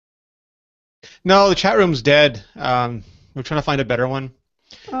No, the chat room's dead. We're trying to find a better one.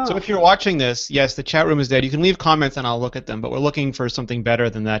 So Oh, if you're watching this, yes, the chat room is dead. You can leave comments and I'll look at them, but we're looking for something better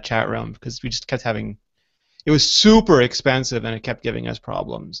than that chat room because we just kept having it was super expensive and it kept giving us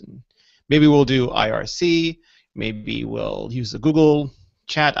problems. And maybe we'll do IRC, maybe we'll use the Google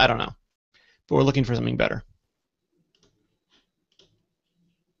chat, I don't know. But we're looking for something better.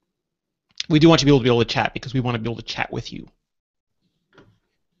 We do want you to be able to chat because we want to be able to chat with you.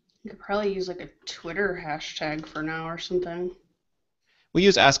 you could probably use like a Twitter hashtag for now or something. We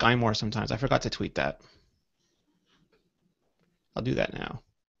use Ask iMore sometimes. I forgot to tweet that. I'll do that now.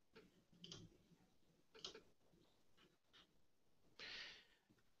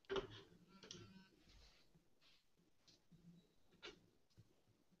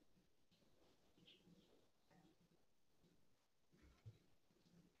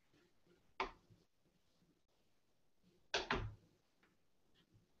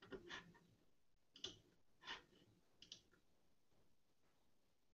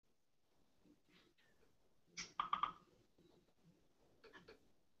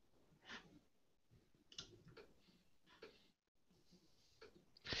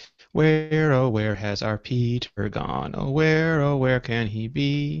 Where, oh, where has our Peter gone? Oh, where can he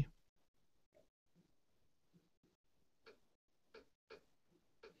be?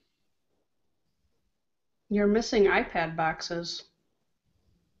 You're missing iPad boxes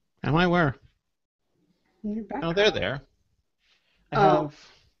Am I where? in your Oh, they're background. there. I Oh, have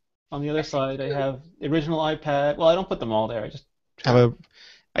on the other I see side. I two. have the original iPad. Well, I don't put them all there. I just have Oh,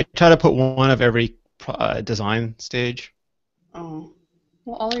 a. I try to put one of every design stage. oh.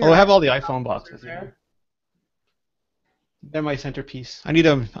 Well, all Oh, your I have all iPad the iPhone boxes are boxes. Yeah, there. they're my centerpiece. I need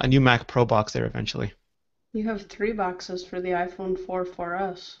a new Mac Pro box there eventually. You have three boxes for the iPhone 4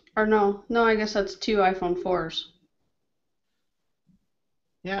 4S. Or no, I guess that's two iPhone 4s.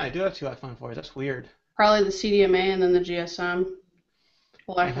 Yeah, I do have two iPhone 4s. That's weird. Probably the CDMA and then the GSM.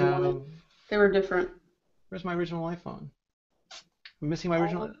 Well, I iPhone 1. have. They were different. Where's my original iPhone? I'm missing my All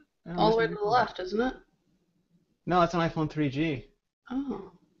original. the, I'm all the missing way my to the original. left, isn't it? No, that's an iPhone 3G.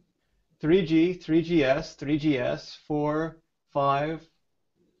 Oh. 3G, 3GS, 3GS, 4, 5.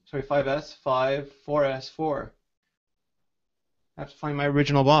 Sorry, 5S, 5, 4S, 4. I have to find my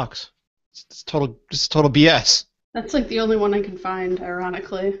original box. It's total. This is total BS. That's like the only one I can find,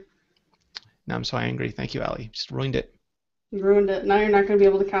 ironically. Now I'm so angry. Thank you, Ali. Just ruined it. You ruined it. Now you're not going to be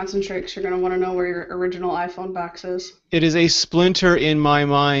able to concentrate because you're going to want to know where your original iPhone box is. It is a splinter in my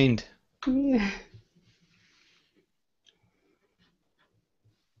mind.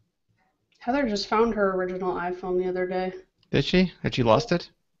 Heather just found her original iPhone the other day. Did she? Had she lost it?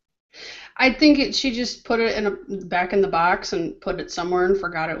 I think she just put it in back in the box and put it somewhere and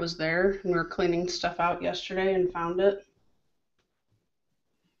forgot it was there. And we were cleaning stuff out yesterday and found it.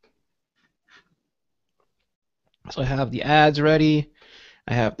 So I have the ads ready.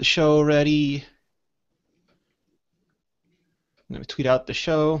 I have the show ready. I'm going to tweet out the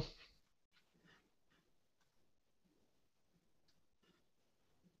show.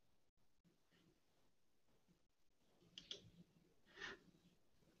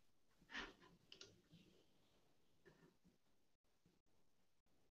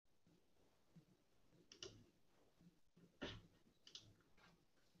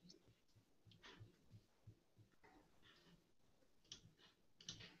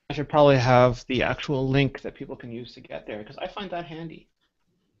 I should probably have the actual link that people can use to get there because I find that handy.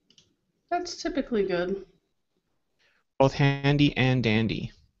 That's typically good. Both handy and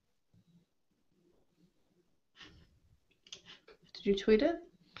dandy. Did you tweet it?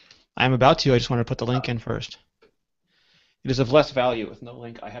 I'm about to. I just want to put the link in first. It is of less value with no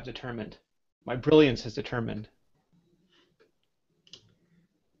link. I have determined. My brilliance has determined.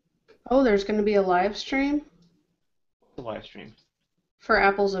 Oh, there's going to be a live stream The live stream. for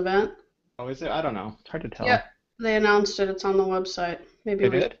Apple's event. Oh, is it? I don't know. It's hard to Yep, tell. they announced it. It's on the website. Maybe They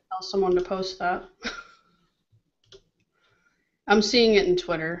we should did? tell someone to post that. I'm seeing it in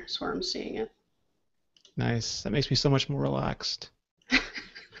Twitter. Is where I'm seeing it. Nice. That makes me so much more relaxed.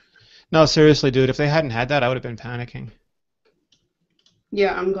 No, seriously, dude. If they hadn't had that, I would have been panicking.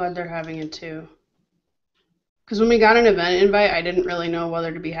 Yeah, I'm glad they're having it too. Because when we got an event invite, I didn't really know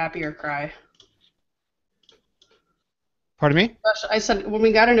whether to be happy or cry. Pardon me? I said when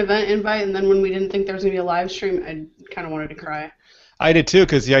we got an event invite, and then when we didn't think there was gonna be a live stream, I kind of wanted to cry. I did too,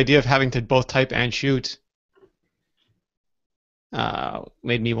 because the idea of having to both type and shoot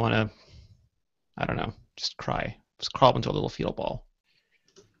made me want to, I don't know, just cry. Just crawl into a little fetal ball.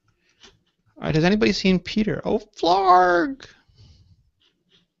 All right, has anybody seen Peter? Oh, Flarg!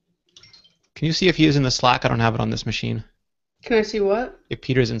 Can you see if he is in the Slack? I don't have it on this machine. Can I see what? If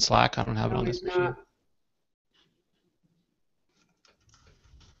Peter's in Slack, I don't have it No, on this he's machine. not.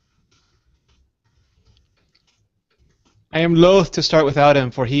 I am loath to start without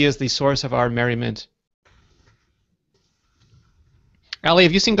him, for he is the source of our merriment. Allie,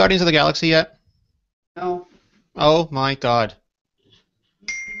 have you seen Guardians of the Galaxy yet? No. Oh my god.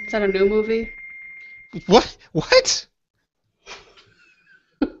 Is that a new movie? What? What?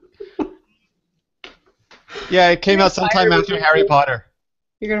 Yeah, it came You're out gonna fire sometime after Harry me. Potter.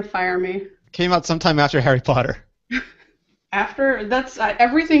 You're gonna fire me. Came out sometime after Harry Potter. After that's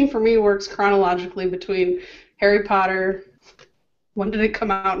everything for me works chronologically between Harry Potter. When did it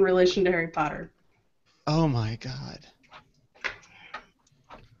come out in relation to Harry Potter? Oh my god.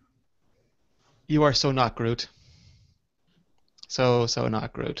 You are so not Groot. So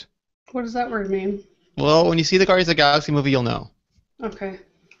not Groot. What does that word mean? Well, when you see the Guardians of the Galaxy movie, you'll know. Okay.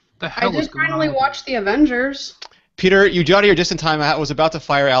 The I hell is did going finally on? watch the Avengers. Peter, you got here just in time. I was about to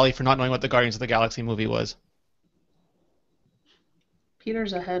fire Allie for not knowing what the Guardians of the Galaxy movie was.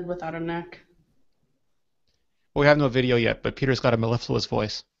 Peter's a head without a neck. Well, we have no video yet, but Peter's got a mellifluous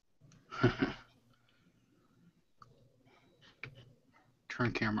voice.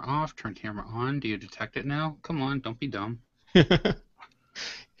 Turn camera off, turn camera on. Do you detect it now? Come on, don't be dumb.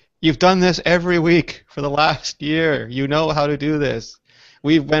 You've done this every week for the last year. You know how to do this.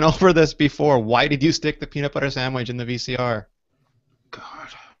 We've been over this before. Why did you stick the peanut butter sandwich in the VCR? God.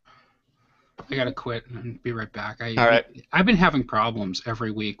 I gotta quit and be right back. All right. I've been having problems every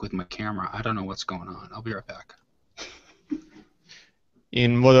week with my camera. I don't know what's going on. I'll be right back.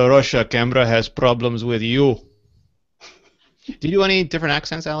 In Mother Russia, camera has problems with you. Do you do any different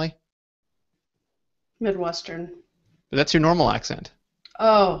accents, Allie? Midwestern. That's your normal accent.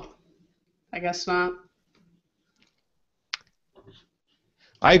 Oh, I guess not.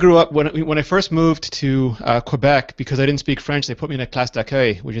 I grew up, when I first moved to Quebec, because I didn't speak French, they put me in a classe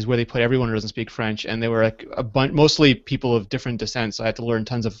d'accueil, which is where they put everyone who doesn't speak French, and they were like mostly people of different descents, so I had to learn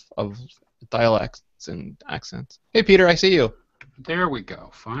tons of dialects and accents. Hey, Peter, I see you. There we go.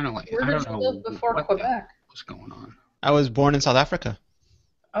 Finally. Where I did don't you know live before what Quebec? was going on. I was born in South Africa.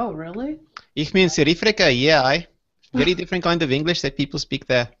 Oh, really? Ich mean South Africa, yeah. Very different kind of English that people speak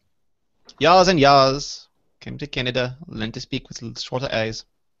there. Yas and yas. Came to Canada, learned to speak with shorter A's.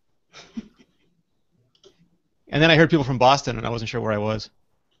 And then I heard people from Boston, and I wasn't sure where I was.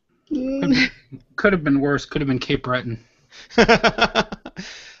 Could have been worse. Could have been Cape Breton.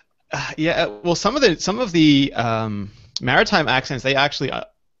 Yeah, well, some of the maritime accents they actually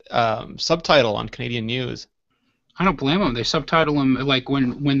subtitle on Canadian news. I don't blame them. They subtitle them like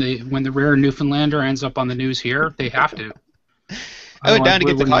when the rare Newfoundlander ends up on the news here. They have to. I went down to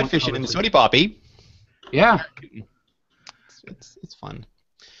get the Otherwise, we wouldn't codfish in publicly. Sody Poppy. Yeah, It's fun.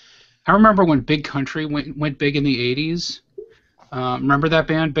 I remember when Big Country went big in the '80s. Remember that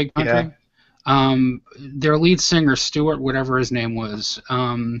band, Big Country? Their lead singer, Stuart, whatever his name was,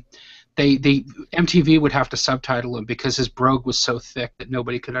 they MTV would have to subtitle him because his brogue was so thick that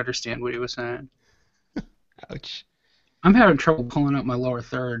nobody could understand what he was saying. Ouch. I'm having trouble pulling up my lower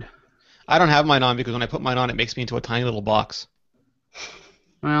third. I don't have mine on because when I put mine on, it makes me into a tiny little box.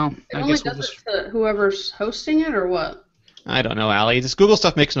 Well, It I only guess we'll does just. it to whoever's hosting it, or what? I don't know, Allie. This Google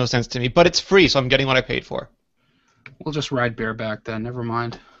stuff makes no sense to me, but it's free, so I'm getting what I paid for. We'll just ride bareback then. Never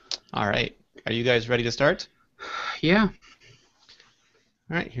mind. All right. Are you guys ready to start? Yeah.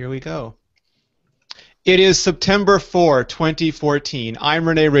 All right, here we go. It is September 4, 2014. I'm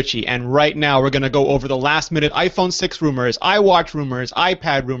Renee Ritchie, and right now we're going to go over the last-minute iPhone 6 rumors, iWatch rumors,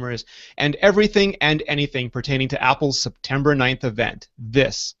 iPad rumors, and everything and anything pertaining to Apple's September 9th event.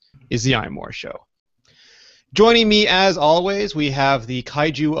 This is the iMore Show. Joining me, as always, we have the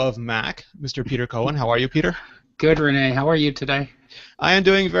kaiju of Mac, Mr. Peter Cohen. How are you, Peter? Good, Renee. How are you today? I am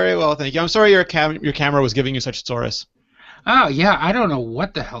doing very well, thank you. I'm sorry your camera was giving you such soreness. Oh, yeah. I don't know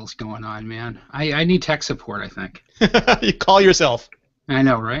what the hell's going on, man. I need tech support, I think. You call yourself. I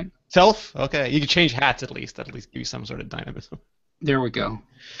know, right? Self? Okay. You can change hats at least. That'll at least give you some sort of dynamism. There we go.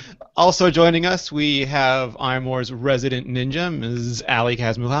 Also joining us, we have iMore's resident ninja, Ms. Allie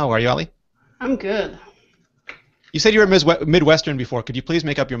Kazmu. How are you, Allie? I'm good. You said you were Midwestern before. Could you please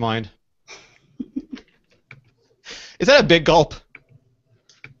make up your mind? Is that a big gulp?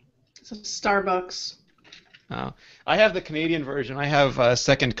 It's a Starbucks. Oh. I have the Canadian version. I have a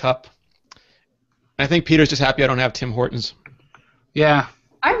second cup. I think Peter's just happy I don't have Tim Hortons. Yeah.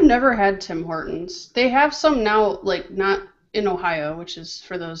 I've never had Tim Hortons. They have some now, like not in Ohio, which is,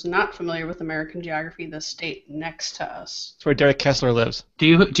 for those not familiar with American geography, the state next to us. It's where Derek Kessler lives. Do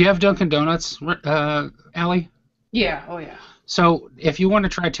you have Dunkin' Donuts, Allie? Yeah, oh yeah. So if you want to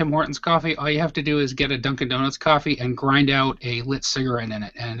try Tim Hortons coffee, all you have to do is get a Dunkin' Donuts coffee and grind out a lit cigarette in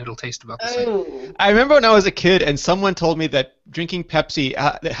it, and it'll taste about the same. Oh. I remember when I was a kid and someone told me that drinking Pepsi,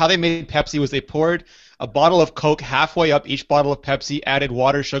 how they made Pepsi was they poured a bottle of Coke halfway up each bottle of Pepsi, added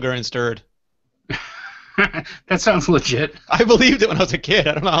water, sugar, and stirred. That sounds legit. I believed it when I was a kid.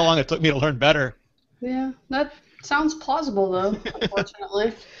 I don't know how long it took me to learn better. Yeah, that sounds plausible, though,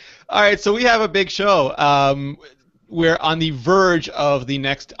 unfortunately. All right, so we have a big show. We're on the verge of the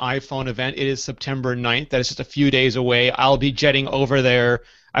next iPhone event. It is September 9th. That is just a few days away. I'll be jetting over there.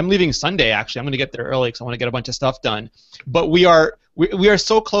 I'm leaving Sunday, actually. I'm going to get there early because I want to get a bunch of stuff done. But we are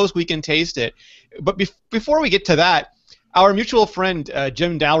so close we can taste it. But before we get to that, our mutual friend,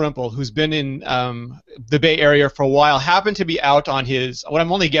 Jim Dalrymple, who's been in the Bay Area for a while, happened to be out on his, what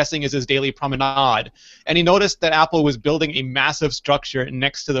I'm only guessing is his daily promenade, and he noticed that Apple was building a massive structure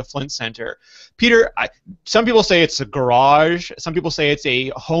next to the Flint Center. Peter, some people say it's a garage, some people say it's a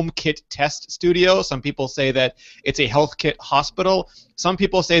home kit test studio, some people say that it's a health kit hospital, some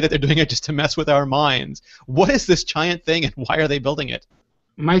people say that they're doing it just to mess with our minds. What is this giant thing, and why are they building it?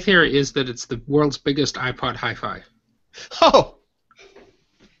 My theory is that it's the world's biggest iPod Hi-Fi. Oh!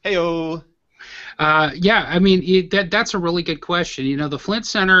 Hey-oh! Yeah, I mean that's a really good question. You know, the Flint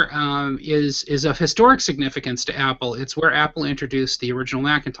Center is of historic significance to Apple. It's where Apple introduced the original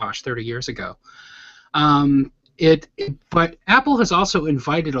Macintosh 30 years ago. But Apple has also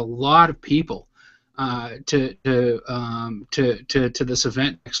invited a lot of people to this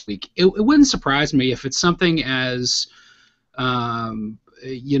event next week. It wouldn't surprise me if it's something as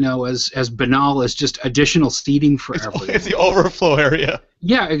as banal as just additional seating for everyone. It's the overflow area.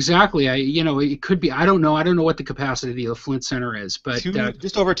 Yeah, exactly. It could be. I don't know what the capacity of the Flint Center is, but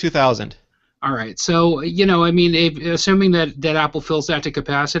just over 2,000. All right. So assuming that Apple fills that to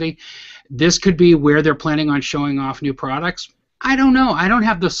capacity, this could be where they're planning on showing off new products. I don't know. I don't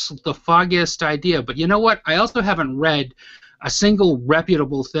have the foggiest idea. But you know what? I also haven't read a single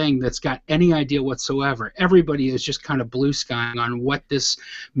reputable thing that's got any idea whatsoever. Everybody is just kind of blue skying on what this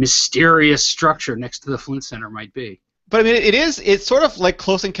mysterious structure next to the Flint Center might be. But I mean, it's sort of like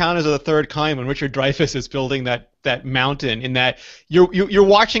Close Encounters of the Third Kind when Richard Dreyfuss is building that mountain, in that you're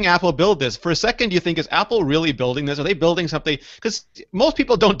watching Apple build this. For a second, you think, is Apple really building this? Are they building something? Because most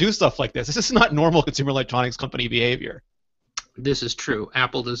people don't do stuff like this. This is not normal consumer electronics company behavior. This is true.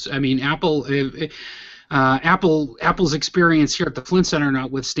 Apple does. I mean, Apple's experience here at the Flint Center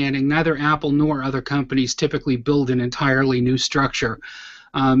notwithstanding, neither Apple nor other companies typically build an entirely new structure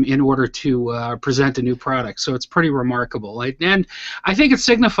in order to present a new product. So it's pretty remarkable. And I think it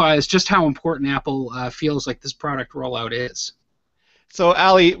signifies just how important Apple feels like this product rollout is. So,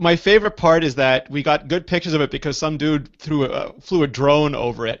 Ali, my favorite part is that we got good pictures of it because some dude flew a drone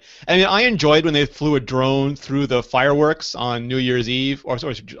over it. I mean, I enjoyed when they flew a drone through the fireworks on New Year's Eve, or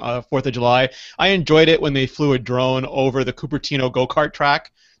 4th of July. I enjoyed it when they flew a drone over the Cupertino go-kart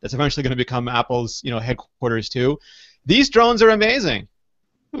track that's eventually going to become Apple's headquarters too. These drones are amazing.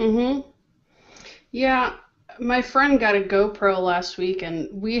 Mm-hmm. Yeah, my friend got a GoPro last week, and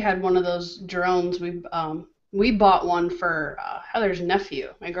we had one of those drones. We bought one for Heather's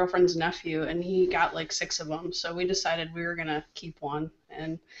nephew, my girlfriend's nephew, and he got like 6 of them. So we decided we were going to keep one.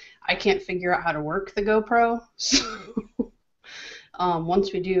 And I can't figure out how to work the GoPro. So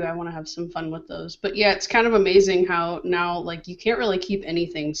once we do, I want to have some fun with those. But yeah, it's kind of amazing how now, like, you can't really keep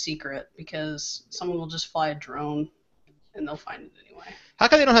anything secret because someone will just fly a drone and they'll find it anyway. How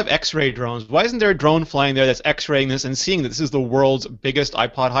come they don't have X-ray drones? Why isn't there a drone flying there that's X-raying this and seeing that this is the world's biggest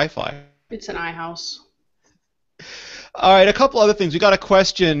iPod Hi-Fi? It's an iHouse. All right, a couple other things. We got a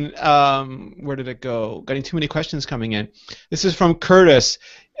question. Where did it go? Getting too many questions coming in. This is from Curtis.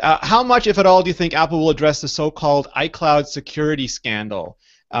 How much, if at all, do you think Apple will address the so-called iCloud security scandal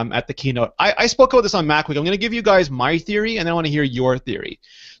at the keynote? I spoke about this on MacWeek. I'm going to give you guys my theory, and then I want to hear your theory.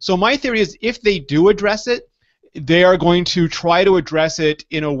 So my theory is if they do address it, they are going to try to address it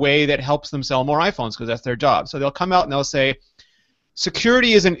in a way that helps them sell more iPhones because that's their job. So they'll come out and they'll say,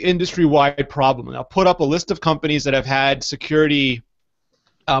 security is an industry-wide problem. And I'll put up a list of companies that have had security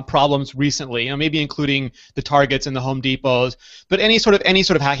problems recently, maybe including the Targets and the Home Depots, but any sort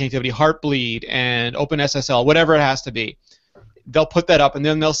of hacking activity, Heartbleed and OpenSSL, whatever it has to be. They'll put that up, and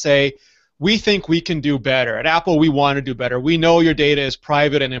then they'll say, we think we can do better. At Apple, we want to do better. We know your data is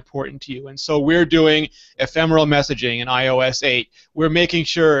private and important to you, and so we're doing ephemeral messaging in iOS 8. We're making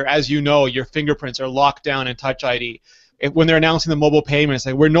sure, as you know, your fingerprints are locked down in Touch ID. When they're announcing the mobile payments,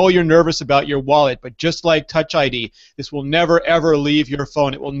 we know you're nervous about your wallet, but just like Touch ID, this will never, ever leave your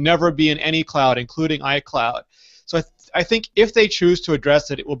phone. It will never be in any cloud, including iCloud. So I think if they choose to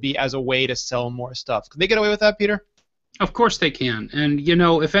address it, it will be as a way to sell more stuff. Can they get away with that, Peter? Of course they can. And,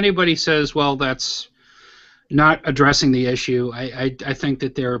 if anybody says, well, that's not addressing the issue, I think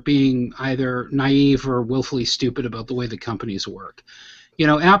that they're being either naive or willfully stupid about the way the companies work.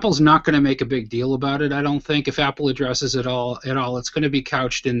 Apple's not going to make a big deal about it, I don't think. If Apple addresses it at all, it's going to be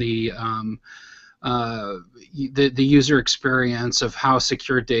couched in the user experience of how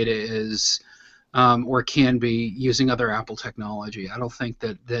secure data is or can be using other Apple technology. I don't think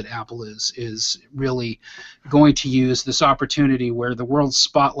that Apple is really going to use this opportunity where the world's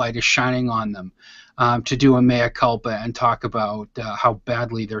spotlight is shining on them to do a mea culpa and talk about how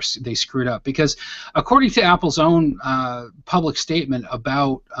badly they screwed up. Because according to Apple's own public statement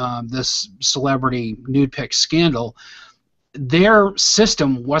about this celebrity nude pic scandal, their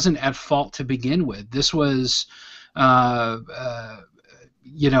system wasn't at fault to begin with. This was,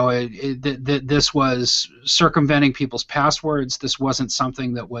 this was circumventing people's passwords. This wasn't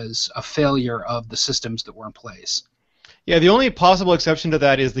something that was a failure of the systems that were in place. Yeah, the only possible exception to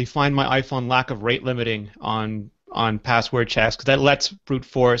that is the Find My iPhone lack of rate limiting on password checks, because that lets brute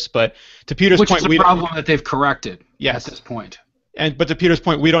force. But to Peter's point, which is a problem that they've corrected at this point. But to Peter's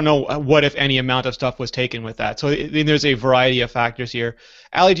point, we don't know what, if any, amount of stuff was taken with that. So I mean, there's a variety of factors here.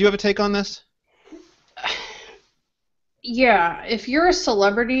 Allie, do you have a take on this? Yeah, if you're a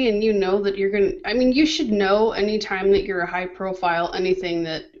celebrity and you know that you're going to, I mean, you should know anytime that you're a high profile, anything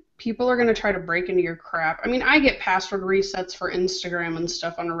that people are going to try to break into your crap. I mean, I get password resets for Instagram and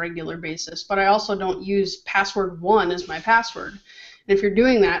stuff on a regular basis, but I also don't use password 1 as my password. And if you're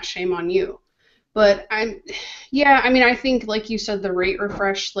doing that, shame on you. But I think, like you said, the rate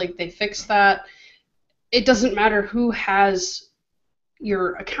refresh, like they fixed that. It doesn't matter who has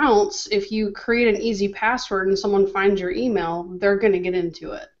your accounts. If you create an easy password and someone finds your email, they're going to get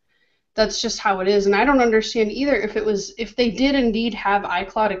into it. That's just how it is. And I don't understand either if they did indeed have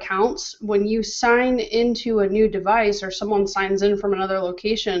iCloud accounts, when you sign into a new device or someone signs in from another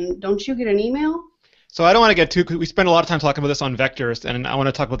location, don't you get an email? So I don't want to get we spend a lot of time talking about this on Vectors, and I want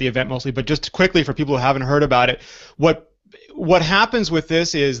to talk about the event mostly, but just quickly for people who haven't heard about it, what happens with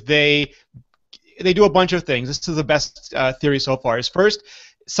this is they do a bunch of things. This is the best theory so far. Is first,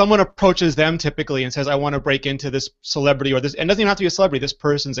 someone approaches them typically and says, I want to break into this celebrity, or this, and it doesn't even have to be a celebrity, this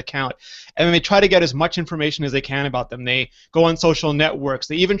person's account. And then they try to get as much information as they can about them. They go on social networks.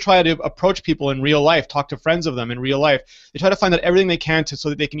 They even try to approach people in real life, talk to friends of them in real life. They try to find out everything they can so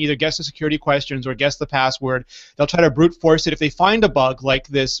that they can either guess the security questions or guess the password. They'll try to brute force it. If they find a bug like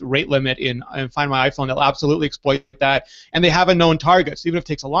this rate limit in Find My iPhone, they'll absolutely exploit that. And they have a known target. So even if it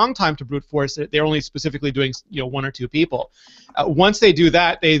takes a long time to brute force it, they're only specifically doing 1 or 2 people. Once they do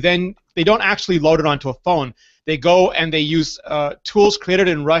that, they don't actually load it onto a phone. They go and they use tools created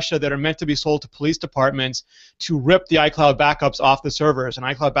in Russia that are meant to be sold to police departments to rip the iCloud backups off the servers. And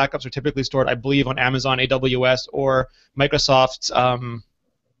iCloud backups are typically stored, I believe, on Amazon AWS or Microsoft's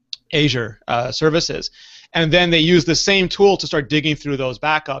Azure services. And then they use the same tool to start digging through those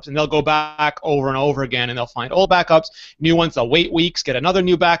backups. And they'll go back over and over again, and they'll find old backups, new ones. They'll wait weeks, get another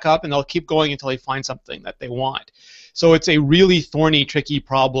new backup, and they'll keep going until they find something that they want. So it's a really thorny, tricky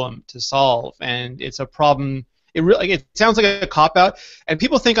problem to solve, and it's a problem. It sounds like a cop-out, and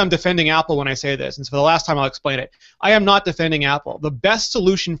people think I'm defending Apple when I say this, and so for the last time I'll explain it. I am not defending Apple. The best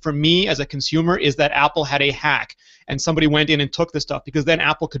solution for me as a consumer is that Apple had a hack, and somebody went in and took the stuff, because then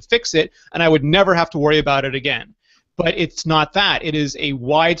Apple could fix it, and I would never have to worry about it again. But it's not that. It is a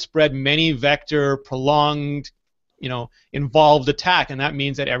widespread, many-vector, prolonged, involved attack, and that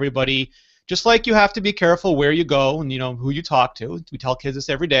means that everybody... Just like you have to be careful where you go and who you talk to. We tell kids this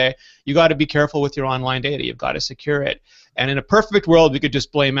every day. You got to be careful with your online data. You've got to secure it. And in a perfect world, we could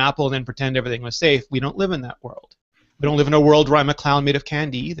just blame Apple and then pretend everything was safe. We don't live in that world. We don't live in a world where I'm a clown made of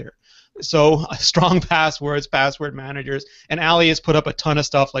candy either. So strong passwords, password managers, and Ali has put up a ton of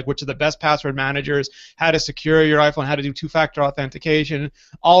stuff like which are the best password managers, how to secure your iPhone, how to do two-factor authentication,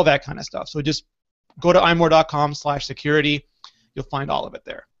 all that kind of stuff. So just go to imore.com/security. You'll find all of it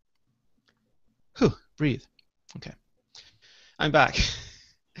there. Whew, breathe. Okay. I'm back.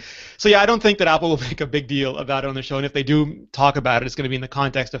 So yeah, I don't think that Apple will make a big deal about it on the show, and if they do talk about it, it's going to be in the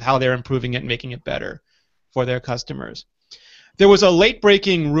context of how they're improving it and making it better for their customers. There was a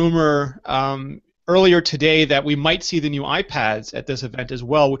late-breaking rumor earlier today that we might see the new iPads at this event as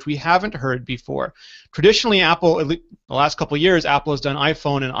well, which we haven't heard before. Traditionally, Apple, at least the last couple of years, Apple has done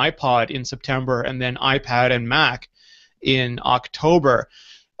iPhone and iPod in September, and then iPad and Mac in October.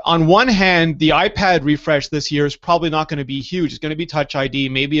 On one hand, the iPad refresh this year is probably not going to be huge. It's going to be Touch ID,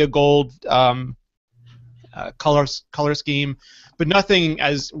 maybe a gold color scheme, but nothing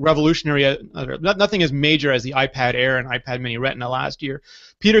as revolutionary, nothing as major as the iPad Air and iPad Mini Retina last year.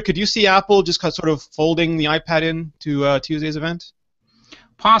 Peter, could you see Apple just sort of folding the iPad in to Tuesday's event?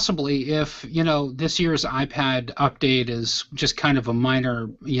 Possibly, if this year's iPad update is just kind of a minor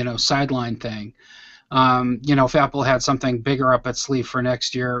sideline thing. If Apple had something bigger up its sleeve for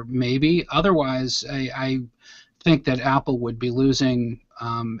next year, maybe. Otherwise, I think that Apple would be losing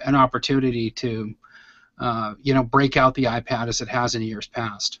an opportunity to break out the iPad as it has in years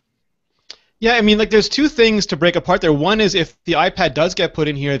past. Yeah, I mean, like, there's two things to break apart there. One is if the iPad does get put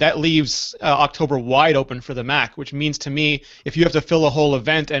in here, that leaves October wide open for the Mac, which means to me, if you have to fill a whole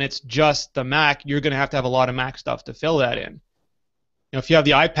event and it's just the Mac, you're going to have a lot of Mac stuff to fill that in. If you have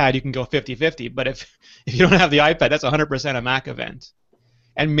the iPad, you can go 50-50, but if you don't have the iPad, that's 100% a Mac event.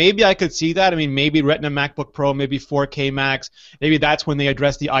 And maybe I could see that. I mean, maybe Retina MacBook Pro, maybe 4K Max. Maybe that's when they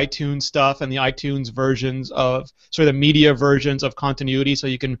address the iTunes stuff and the iTunes versions of, sort of the media versions of continuity, so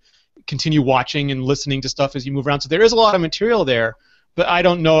you can continue watching and listening to stuff as you move around. So there is a lot of material there, but I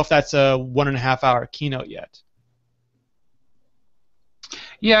don't know if that's a 1.5-hour keynote yet.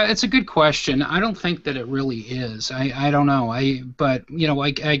 Yeah, it's a good question. I don't think that it really is. I don't know. But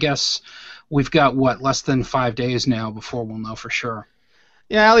I guess we've got less than 5 days now before we'll know for sure.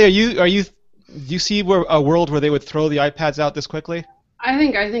 Yeah, Ali, do you see a world where they would throw the iPads out this quickly? I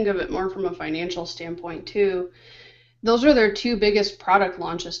think of it more from a financial standpoint too. Those are their two biggest product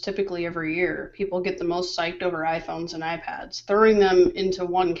launches typically every year. People get the most psyched over iPhones and iPads. Throwing them into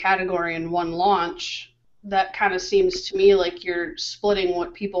one category and one launch, that kind of seems to me like you're splitting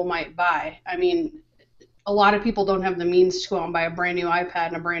what people might buy. I mean, a lot of people don't have the means to go out and buy a brand new iPad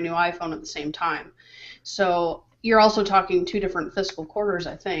and a brand new iPhone at the same time. So you're also talking 2 different fiscal quarters,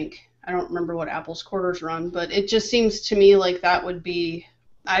 I think. I don't remember what Apple's quarters run, but it just seems to me like that would be,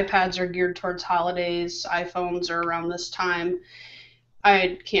 iPads are geared towards holidays, iPhones are around this time.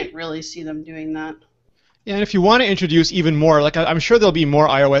 I can't really see them doing that. Yeah, and if you want to introduce even more, like I'm sure there'll be more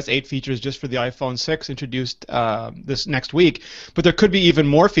iOS 8 features just for the iPhone 6 introduced this next week, but there could be even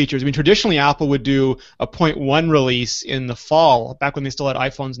more features. I mean, traditionally Apple would do a 0.1 release in the fall, back when they still had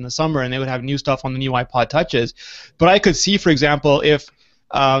iPhones in the summer, and they would have new stuff on the new iPod Touches. But I could see, for example, if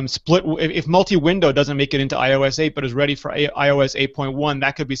multi-window doesn't make it into iOS 8 but is ready for iOS 8.1,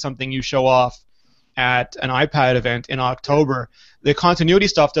 that could be something you show off at an iPad event in October. The continuity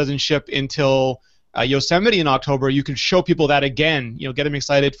stuff doesn't ship until Yosemite in October. You can show people that again, get them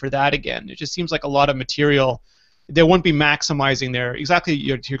excited for that again. It just seems like a lot of material. They wouldn't be maximizing to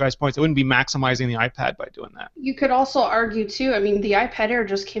your guys' points, they wouldn't be maximizing the iPad by doing that. You could also argue, too, I mean, the iPad Air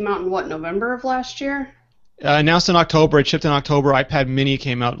just came out in, November of last year? Announced in October, it shipped in October. iPad Mini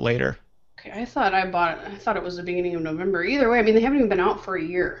came out later. Okay, I thought it was the beginning of November. Either way, I mean, they haven't even been out for a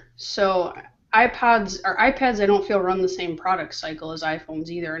year. So iPads, I don't feel run the same product cycle as iPhones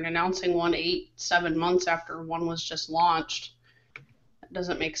either. And announcing one 7 months after one was just launched, that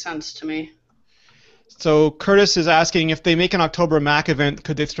doesn't make sense to me. So Curtis is asking, if they make an October Mac event,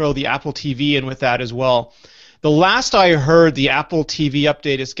 could they throw the Apple TV in with that as well? The last I heard, the Apple TV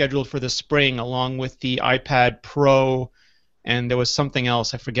update is scheduled for the spring, along with the iPad Pro, and there was something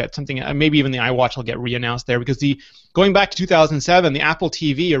else, I forget, maybe even the iWatch will get re-announced there, because going back to 2007, the Apple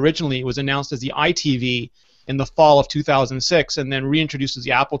TV originally was announced as the iTV in the fall of 2006, and then reintroduced as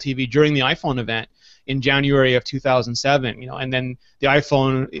the Apple TV during the iPhone event in January of 2007. And then the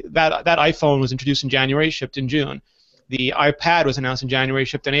iPhone, that iPhone was introduced in January, shipped in June. The iPad was announced in January,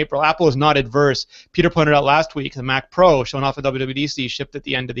 shipped in April. Apple is not adverse. Peter pointed out last week the Mac Pro, shown off at WWDC, shipped at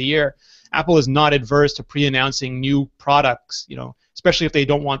the end of the year. Apple is not adverse to pre-announcing new products, especially if they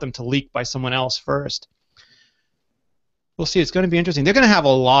don't want them to leak by someone else first. We'll see. It's going to be interesting. They're going to have a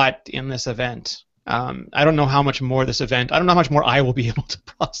lot in this event. I don't know how much more this event. I don't know how much more I will be able to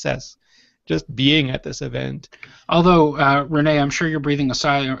process just being at this event. Although, Renee, I'm sure you're breathing a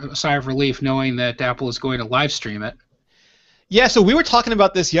sigh of relief knowing that Apple is going to live stream it. Yeah, so we were talking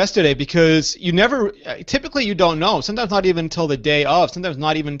about this yesterday, because typically you don't know, sometimes not even until the day of, sometimes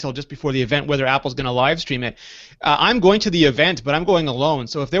not even until just before the event, whether Apple's going to live stream it. I'm going to the event, but I'm going alone,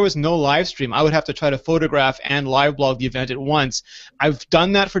 so if there was no live stream, I would have to try to photograph and live blog the event at once. I've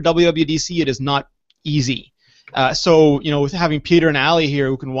done that for WWDC. It is not easy. So, with having Peter and Ali here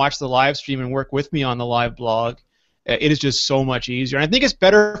who can watch the live stream and work with me on the live blog, it is just so much easier. And I think it's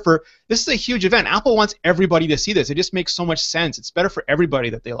better this is a huge event. Apple wants everybody to see this. It just makes so much sense. It's better for everybody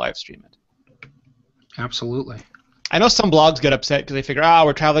that they live stream it. Absolutely. I know some blogs get upset because they figure,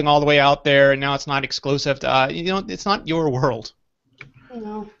 we're traveling all the way out there and now it's not exclusive to, it's not your world.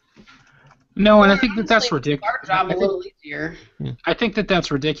 No, and I think that's ridiculous. Our job a little easier. I think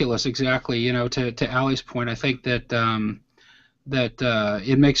that's ridiculous. Exactly. To Ali's point, I think that that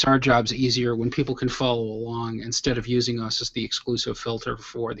it makes our jobs easier when people can follow along instead of using us as the exclusive filter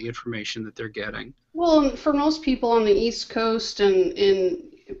for the information that they're getting. Well, and for most people on the East Coast and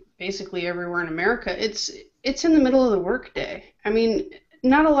in basically everywhere in America, it's in the middle of the workday. I mean,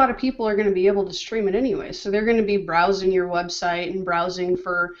 not a lot of people are going to be able to stream it anyway, so they're going to be browsing your website and browsing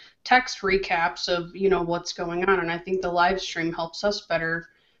for text recaps of, what's going on. And I think the live stream helps us better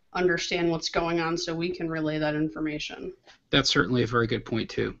understand what's going on so we can relay that information. That's certainly a very good point,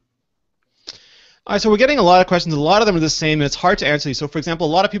 too. All right, so we're getting a lot of questions. A lot of them are the same, and it's hard to answer these. So, for example, a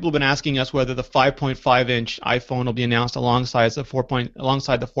lot of people have been asking us whether the 5.5-inch iPhone will be announced alongside the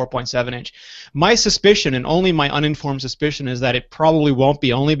 4.7-inch. My suspicion, and only my uninformed suspicion, is that it probably won't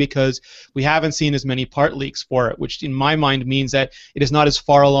be, only because we haven't seen as many part leaks for it, which in my mind means that it is not as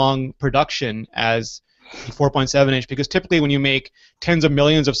far along production as the 4.7-inch, because typically when you make tens of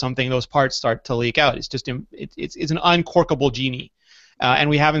millions of something, those parts start to leak out. It's just it's an uncorkable genie.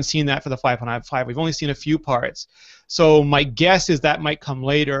 And we haven't seen that for the 5.5. We've only seen a few parts. So my guess is that might come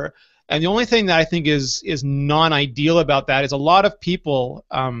later. And the only thing that I think is non-ideal about that is a lot of people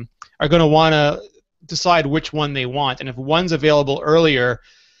are going to want to decide which one they want. And if one's available earlier,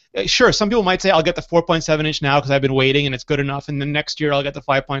 sure, some people might say, I'll get the 4.7-inch now because I've been waiting and it's good enough, and then next year I'll get the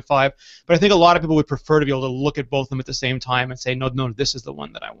 5.5. But I think a lot of people would prefer to be able to look at both of them at the same time and say, no, this is the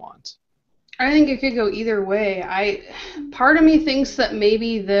one that I want. I think it could go either way. Part of me thinks that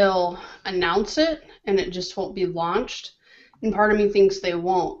maybe they'll announce it and it just won't be launched, and part of me thinks they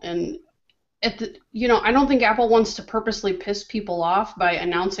won't. And I don't think Apple wants to purposely piss people off by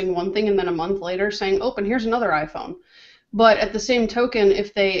announcing one thing and then a month later saying, "Oh, and here's another iPhone." But at the same token,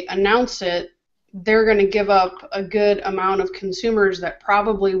 if they announce it, they're going to give up a good amount of consumers that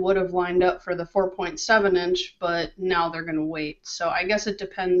probably would have lined up for the 4.7-inch, but now they're going to wait. So I guess it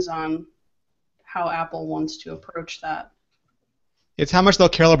depends on how Apple wants to approach that. It's how much they'll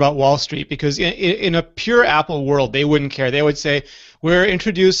care about Wall Street, because in a pure Apple world, they wouldn't care. They would say, we're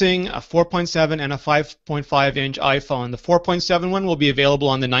introducing a 4.7 and a 5.5-inch iPhone. The 4.7 one will be available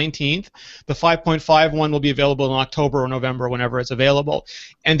on the 19th. The 5.5 one will be available in October or November, whenever it's available.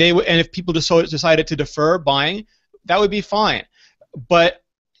 And if people decided to defer buying, that would be fine. But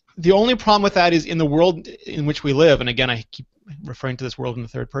the only problem with that is in the world in which we live, and again, I keep referring to this world in the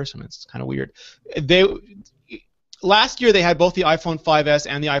third person. It's kind of weird. Last year they had both the iPhone 5S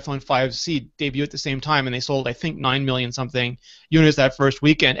and the iPhone 5C debut at the same time, and they sold, I think, 9 million something units that first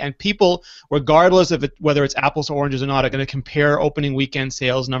weekend. And people, regardless of whether it's apples or oranges or not, are going to compare opening weekend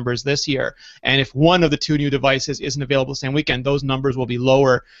sales numbers this year. And if one of the two new devices isn't available the same weekend, those numbers will be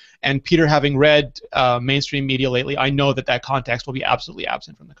lower. And Peter, having read mainstream media lately, I know that context will be absolutely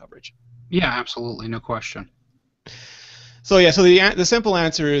absent from the coverage. Yeah, absolutely, no question. So yeah, so the simple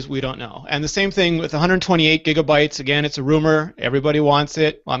answer is we don't know. And the same thing with 128 gigabytes. Again, it's a rumor. Everybody wants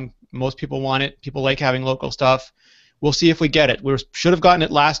it. Most people want it. People like having local stuff. We'll see if we get it. We should have gotten it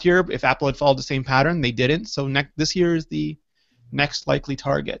last year if Apple had followed the same pattern. They didn't. So this year is the next likely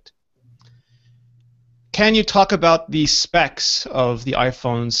target. Can you talk about the specs of the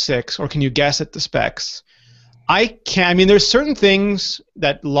iPhone 6, or can you guess at the specs? I can. I mean, there's certain things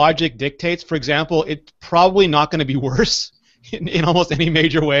that logic dictates. For example, it's probably not going to be worse in almost any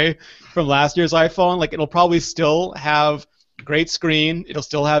major way from last year's iPhone. Like, it'll probably still have great screen. It'll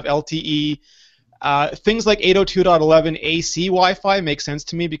still have LTE. Things like 802.11 AC Wi-Fi make sense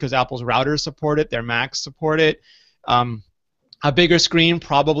to me because Apple's routers support it. Their Macs support it. A bigger screen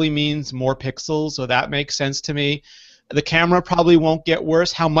probably means more pixels, so that makes sense to me. The camera probably won't get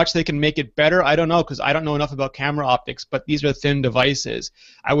worse. How much they can make it better, I don't know, because I don't know enough about camera optics, but these are thin devices.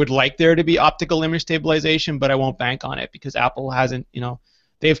 I would like there to be optical image stabilization, but I won't bank on it because Apple hasn't,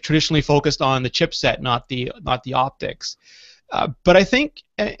 they've traditionally focused on the chipset, not the optics. But I think,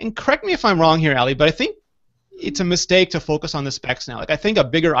 and correct me if I'm wrong here, Ali, but I think it's a mistake to focus on the specs now. Like, I think a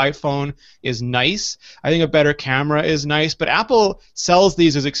bigger iPhone is nice. I think a better camera is nice. But Apple sells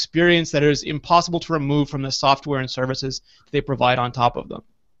these as experience that is impossible to remove from the software and services they provide on top of them.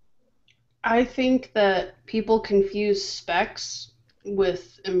 I think that people confuse specs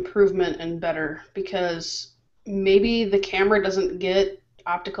with improvement and better, because maybe the camera doesn't get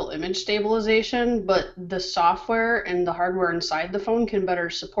optical image stabilization, but the software and the hardware inside the phone can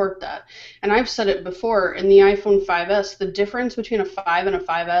better support that. And I've said it before, in the iPhone 5S, the difference between a 5 and a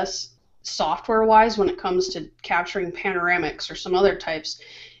 5S software-wise when it comes to capturing panoramics or some other types,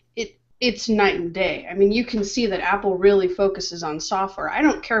 it's night and day. I mean, you can see that Apple really focuses on software. I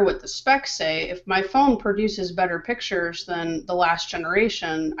don't care what the specs say. If my phone produces better pictures than the last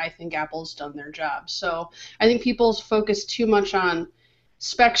generation, I think Apple's done their job. So I think people focus too much on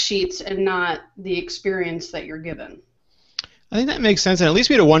spec sheets and not the experience that you're given. I think that makes sense, and it leads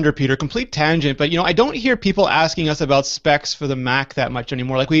me to wonder, Peter, complete tangent, but I don't hear people asking us about specs for the Mac that much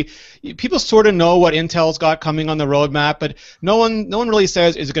anymore. Like people sort of know what Intel's got coming on the roadmap, but no one really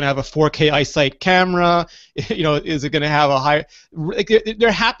says, is it going to have a 4K eyesight camera? Is it going to have a high? Like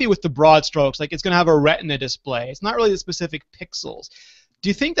they're happy with the broad strokes. Like it's going to have a Retina display. It's not really the specific pixels. Do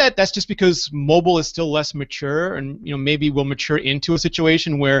you think that that's just because mobile is still less mature, and maybe we'll mature into a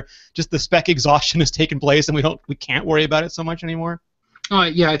situation where just the spec exhaustion has taken place, and we can't worry about it so much anymore?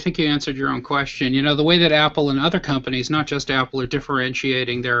 Yeah, I think you answered your own question. The way that Apple and other companies, not just Apple, are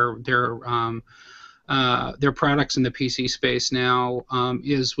differentiating their products in the PC space now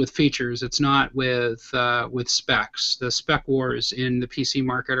is with features. It's not with specs. The spec wars in the PC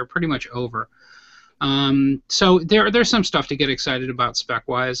market are pretty much over. So there's some stuff to get excited about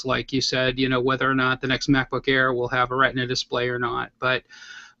spec-wise, like you said, whether or not the next MacBook Air will have a Retina display or not. But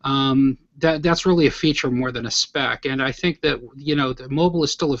that's really a feature more than a spec. And I think that the mobile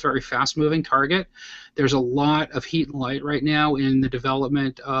is still a very fast-moving target. There's a lot of heat and light right now in the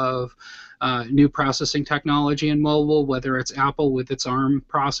development of new processing technology in mobile, whether it's Apple with its ARM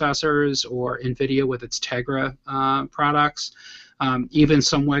processors or NVIDIA with its Tegra products. Even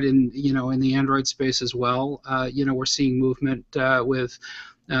somewhat in the Android space as well. We're seeing movement with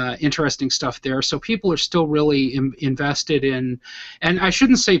interesting stuff there. So people are still really invested in, and I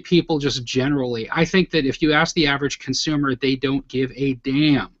shouldn't say people just generally. I think that if you ask the average consumer, they don't give a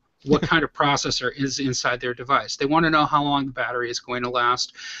damn what kind of processor is inside their device. They want to know how long the battery is going to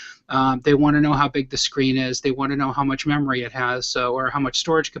last. They want to know how big the screen is. They want to know how much memory it has, or how much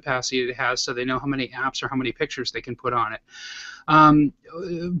storage capacity it has, so they know how many apps or how many pictures they can put on it.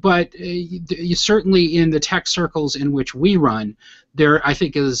 But certainly in the tech circles in which we run, there I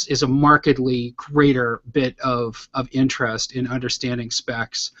think is a markedly greater bit of interest in understanding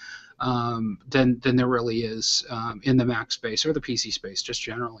specs than there really is in the Mac space or the PC space, just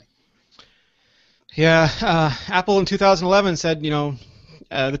generally. Yeah, Apple in 2011 said,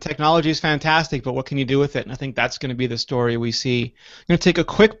 the technology is fantastic, but what can you do with it? And I think that's going to be the story we see. I'm going to take a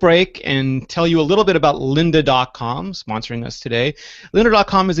quick break and tell you a little bit about lynda.com, sponsoring us today.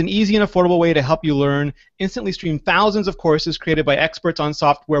 Lynda.com is an easy and affordable way to help you learn, instantly stream thousands of courses created by experts on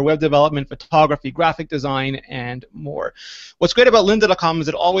software, web development, photography, graphic design, and more. What's great about lynda.com is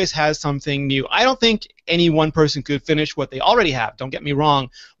it always has something new. I don't think any one person could finish what they already have, don't get me wrong.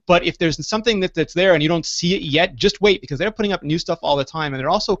 But if there's something that's there and you don't see it yet, just wait, because they're putting up new stuff all the time, and they're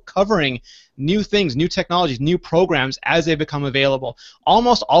also covering new things, new technologies, new programs as they become available,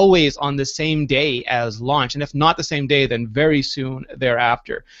 almost always on the same day as launch, and if not the same day, then very soon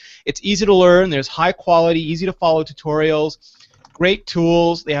thereafter. It's easy to learn, there's high quality, easy to follow tutorials, great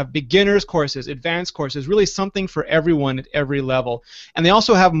tools. They have beginners courses, advanced courses, really something for everyone at every level. And they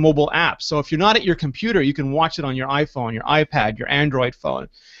also have mobile apps. So if you're not at your computer, you can watch it on your iPhone, your iPad, your Android phone.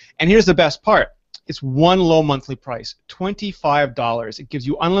 And here's the best part. It's one low monthly price, $25. It gives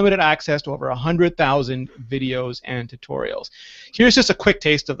you unlimited access to over 100,000 videos and tutorials. Here's just a quick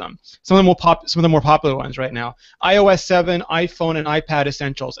taste of them. Some of the more popular ones right now. iOS 7, iPhone, and iPad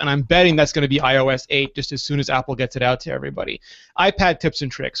Essentials, and I'm betting that's going to be iOS 8 just as soon as Apple gets it out to everybody. iPad tips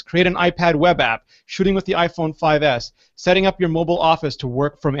and tricks. Create an iPad web app. Shooting with the iPhone 5S. Setting up your mobile office to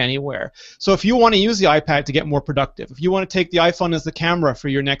work from anywhere. So if you want to use the iPad to get more productive, if you want to take the iPhone as the camera for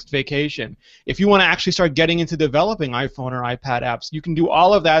your next vacation, if you want to actually start getting into developing iPhone or iPad apps, you can do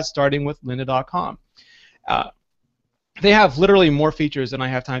all of that starting with lynda.com. They have literally more features than I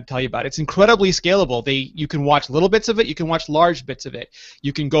have time to tell you about. It's incredibly scalable. You can watch little bits of it, you can watch large bits of it.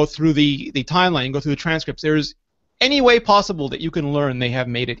 You can go through the timeline, go through the transcripts. There's any way possible that you can learn, they have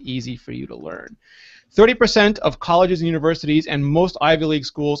made it easy for you to learn. 30% of colleges and universities and most Ivy League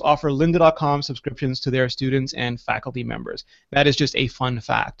schools offer lynda.com subscriptions to their students and faculty members. That is just a fun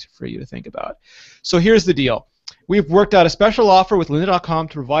fact for you to think about. So here's the deal. We've worked out a special offer with lynda.com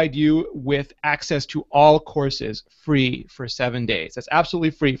to provide you with access to all courses free for 7 days. That's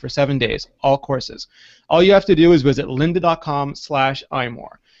absolutely free for 7 days, all courses. All you have to do is visit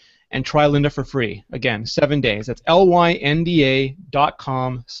lynda.com/iMore. and try Lynda for free. Again, 7 days. That's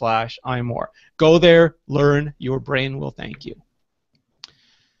lynda.com/iMore. Go there, learn, your brain will thank you.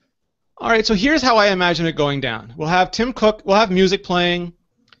 All right, so here's how I imagine it going down. We'll have Tim Cook, we'll have music playing,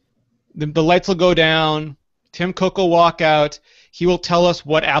 the lights will go down, Tim Cook will walk out, he will tell us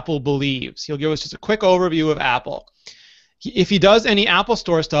what Apple believes. He'll give us just a quick overview of Apple. If he does any Apple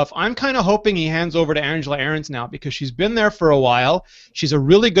Store stuff, I'm kind of hoping he hands over to Angela Ahrendts now because she's been there for a while. She's a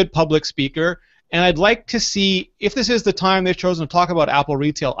really good public speaker, and I'd like to see, if this is the time they've chosen to talk about Apple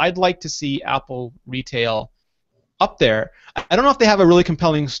retail, I'd like to see Apple retail up there. I don't know if they have a really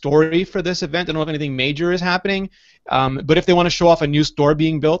compelling story for this event. I don't know if anything major is happening. But if they want to show off a new store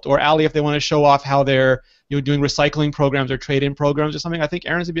being built, or Ali, if they want to show off how they're doing recycling programs or trade-in programs or something, I think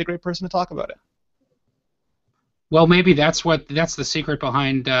Aaron's would be a great person to talk about it. Well, maybe that's the secret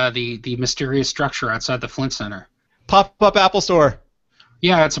behind the mysterious structure outside the Flint Center. Pop-up Apple Store.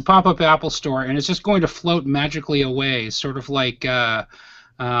 Yeah, it's a pop-up Apple Store, and it's just going to float magically away, sort of like a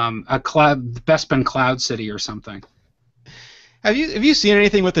Bespin Cloud City or something. Have you seen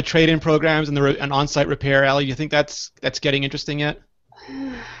anything with the trade-in programs and and on-site repair, Ali? Do you think that's getting interesting yet?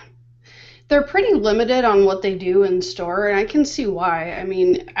 They're pretty limited on what they do in store, and I can see why. I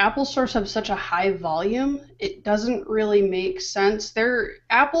mean, Apple stores have such a high volume, it doesn't really make sense.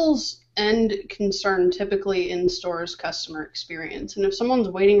 Apple's end concern typically in stores customer experience, and if someone's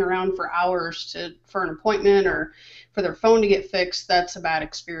waiting around for hours for an appointment or for their phone to get fixed, that's a bad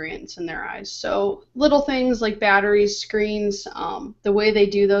experience in their eyes. So little things like batteries, screens, the way they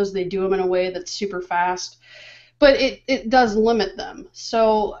do those, they do them in a way that's super fast, but it does limit them.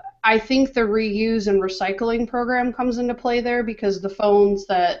 So I think the reuse and recycling program comes into play there, because the phones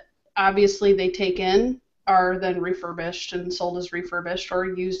that obviously they take in are then refurbished and sold as refurbished or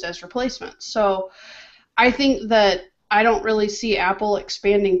used as replacements. So I think that I don't really see Apple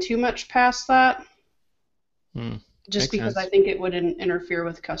expanding too much past that, just because I think it would interfere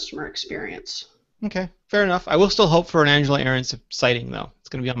with customer experience. Okay, fair enough. I will still hope for an Angela Ahrendts sighting, though. It's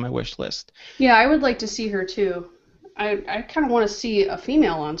going to be on my wish list. Yeah, I would like to see her too. I kind of want to see a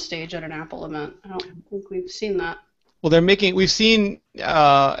female on stage at an Apple event. I don't think we've seen that. Well, we've seen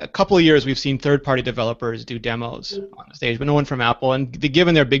a couple of years, we've seen third-party developers do demos on the stage, but no one from Apple. And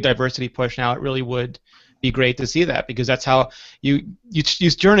given their big diversity push now, it really would be great to see that, because that's how you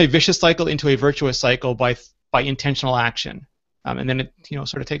turn a vicious cycle into a virtuous cycle by intentional action, and then it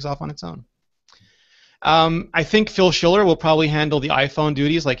sort of takes off on its own. I think Phil Schiller will probably handle the iPhone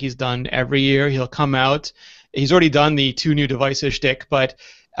duties like he's done every year. He'll come out. He's already done the 2 new devices shtick, but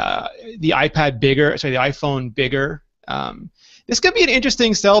the iPhone bigger. This could be an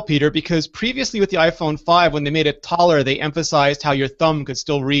interesting sell, Peter, because previously with the iPhone 5, when they made it taller, they emphasized how your thumb could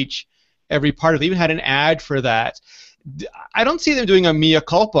still reach every part of it. They even had an ad for that. I don't see them doing a mea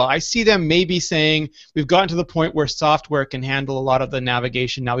culpa. I see them maybe saying, we've gotten to the point where software can handle a lot of the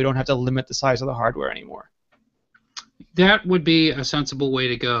navigation now. We don't have to limit the size of the hardware anymore. That would be a sensible way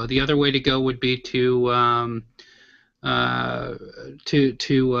to go. The other way to go would be to I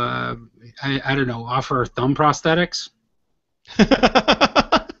don't know, offer thumb prosthetics.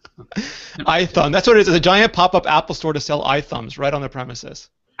 iThumb. That's what it is. It's a giant pop-up Apple store to sell iThumbs right on the premises.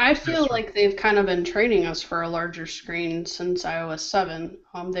 I feel like they've kind of been training us for a larger screen since iOS 7.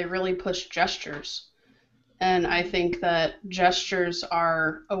 They really push gestures. And I think that gestures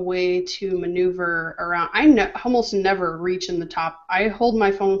are a way to maneuver around. I almost never reach in the top. I hold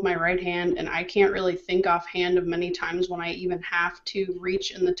my phone with my right hand, and I can't really think offhand of many times when I even have to reach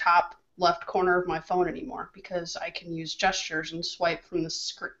in the top left corner of my phone anymore, because I can use gestures and swipe from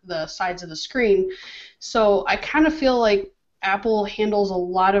the sides of the screen. So I kind of feel like Apple handles a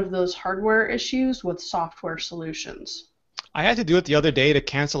lot of those hardware issues with software solutions. I had to do it the other day to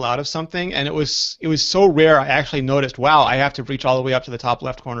cancel out of something, and it was so rare I actually noticed, wow, I have to reach all the way up to the top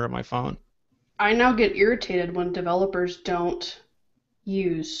left corner of my phone. I now get irritated when developers don't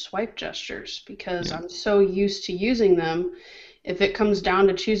use swipe gestures, because I'm so used to using them. If it comes down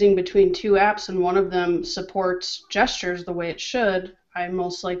to choosing between 2 apps and one of them supports gestures the way it should, I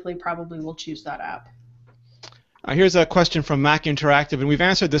most likely probably will choose that app. Here's a question from Mac Interactive, and we've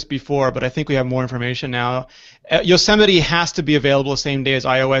answered this before, but I think we have more information now. Yosemite has to be available the same day as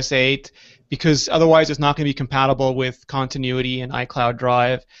iOS 8, because otherwise it's not going to be compatible with continuity and iCloud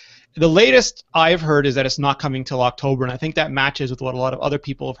Drive. The latest I've heard is that it's not coming till October, and I think that matches with what a lot of other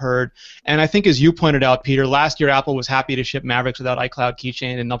people have heard. And I think, as you pointed out, Peter, last year Apple was happy to ship Mavericks without iCloud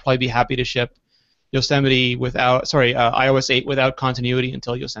Keychain, and they'll probably be happy to ship iOS 8 without continuity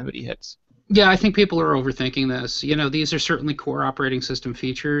until Yosemite hits. Yeah, I think people are overthinking this. These are certainly core operating system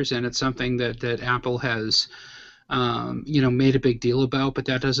features, and it's something that Apple has, made a big deal about. But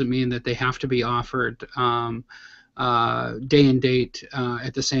that doesn't mean that they have to be offered day and date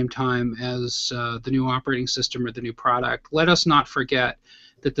at the same time as the new operating system or the new product. Let us not forget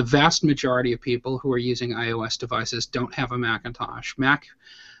that the vast majority of people who are using iOS devices don't have a Macintosh. Mac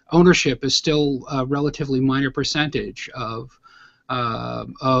ownership is still a relatively minor percentage of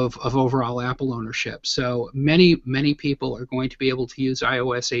overall Apple ownership. So many people are going to be able to use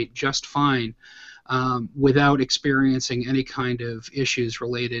iOS 8 just fine without experiencing any kind of issues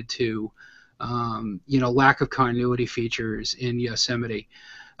related to lack of continuity features in Yosemite.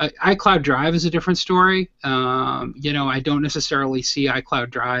 iCloud Drive is a different story. I don't necessarily see iCloud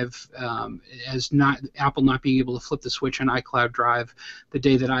Drive as not Apple not being able to flip the switch on iCloud Drive the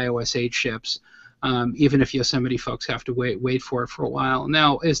day that iOS 8 ships. Even if Yosemite folks have to wait for it for a while.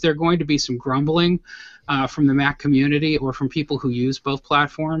 Now, is there going to be some grumbling from the Mac community or from people who use both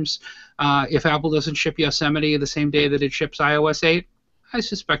platforms if Apple doesn't ship Yosemite the same day that it ships iOS 8? I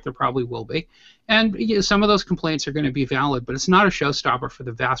suspect there probably will be. And some of those complaints are going to be valid, but it's not a showstopper for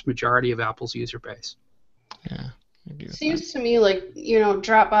the vast majority of Apple's user base. Yeah. Seems to me like,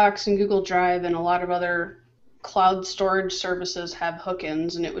 Dropbox and Google Drive and a lot of other cloud storage services have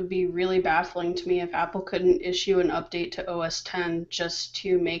hook-ins, and it would be really baffling to me if Apple couldn't issue an update to OS X just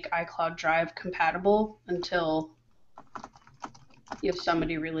to make iCloud Drive compatible until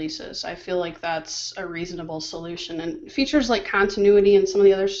Yosemite releases. I feel like that's a reasonable solution. And features like continuity and some of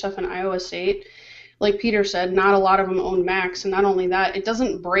the other stuff in iOS 8, like Peter said, not a lot of them own Macs, and not only that, it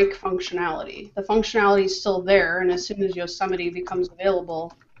doesn't break functionality. The functionality is still there, and as soon as Yosemite becomes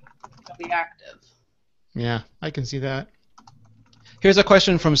available, it'll be active. Yeah, I can see that. Here's a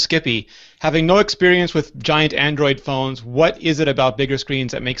question from Skippy. Having no experience with giant Android phones, what is it about bigger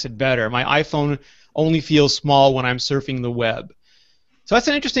screens that makes it better? My iPhone only feels small when I'm surfing the web. So that's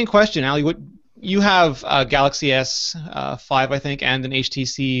an interesting question, Ali. You have a Galaxy S5, I think, and an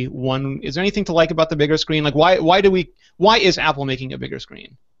HTC One. Is there anything to like about the bigger screen? Like, why is Apple making a bigger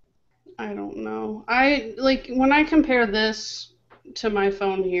screen? I don't know. When I compare this to my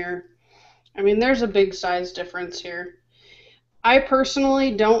phone here, I mean, there's a big size difference here. I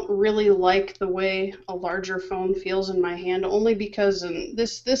personally don't really like the way a larger phone feels in my hand, only because, and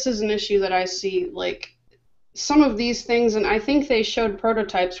this is an issue that I see, like, some of these things, and I think they showed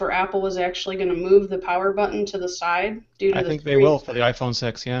prototypes where Apple was actually going to move the power button to the side due to I think they will for the iPhone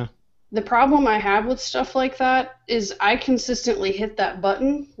 6, yeah. The problem I have with stuff like that is I consistently hit that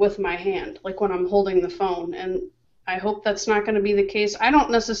button with my hand, like when I'm holding the phone, and I hope that's not going to be the case. I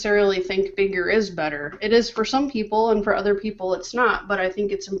don't necessarily think bigger is better. It is for some people, and for other people it's not, but I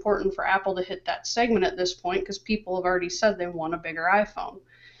think it's important for Apple to hit that segment at this point because people have already said they want a bigger iPhone.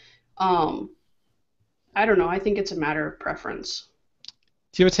 I don't know. I think it's a matter of preference.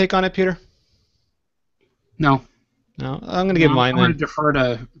 Do you have a take on it, Peter? No. No? I'm going to give mine then. I'm going to defer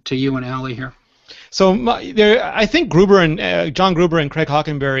to you and Ali here. So I think John Gruber and Craig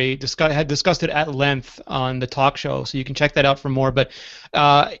Hockenberry had discussed it at length on the talk show, so you can check that out for more. But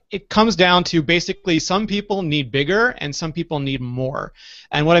it comes down to basically some people need bigger and some people need more.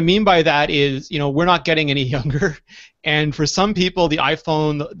 And what I mean by that is, we're not getting any younger. And for some people, the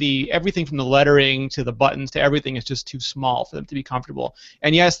iPhone, everything from the lettering to the buttons to everything is just too small for them to be comfortable.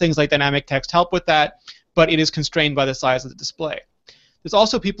 And yes, things like dynamic text help with that, but it is constrained by the size of the display. There's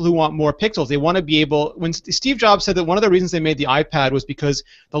also people who want more pixels. They want to be able, when Steve Jobs said that one of the reasons they made the iPad was because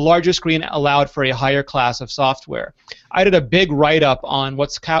the larger screen allowed for a higher class of software. I did a big write-up on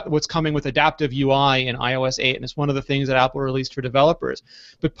what's coming with adaptive UI in iOS 8, and it's one of the things that Apple released for developers.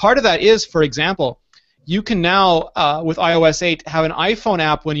 But part of that is, for example, you can now, with iOS 8, have an iPhone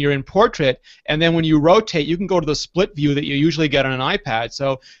app when you're in portrait, and then when you rotate, you can go to the split view that you usually get on an iPad.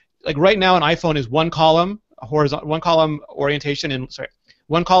 So, like right now, an iPhone is one column orientation in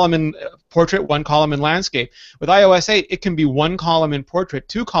one column in portrait, one column in landscape. With iOS 8, it can be one column in portrait,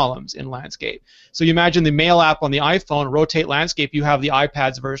 two columns in landscape. So you imagine the Mail app on the iPhone, rotate landscape, you have the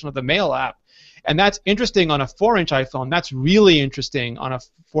iPad's version of the Mail app. And that's interesting on a 4-inch iPhone. That's really interesting on a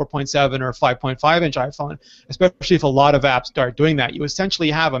 4.7 or 5.5-inch iPhone, especially if a lot of apps start doing that. You essentially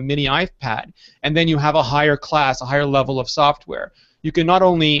have a mini iPad, and then you have a higher class, a higher level of software. You can not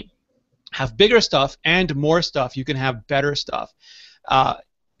only have bigger stuff and more stuff, you can have better stuff.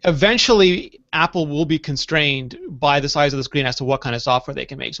 Eventually, Apple will be constrained by the size of the screen as to what kind of software they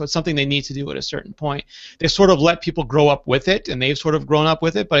can make. So it's something they need to do at a certain point. They sort of let people grow up with it, and they've sort of grown up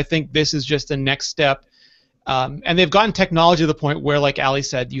with it, but I think this is just the next step. And they've gotten technology to the point where, like Ali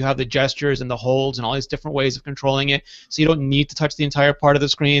said, you have the gestures and the holds and all these different ways of controlling it, so you don't need to touch the entire part of the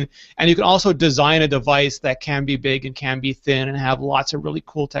screen. And you can also design a device that can be big and can be thin and have lots of really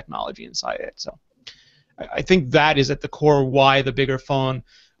cool technology inside it. So I think that is at the core why the bigger phone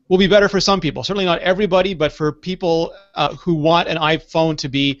will be better for some people. Certainly not everybody, but for people who want an iPhone to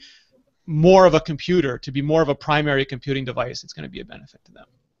be more of a computer, to be more of a primary computing device, it's going to be a benefit to them.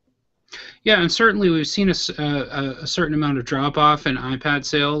 Yeah, and certainly we've seen a certain amount of drop-off in iPad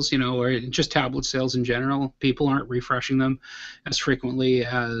sales, or just tablet sales in general. People aren't refreshing them as frequently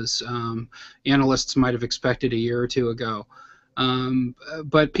as analysts might have expected a year or two ago.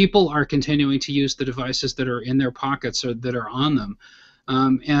 But people are continuing to use the devices that are in their pockets or that are on them.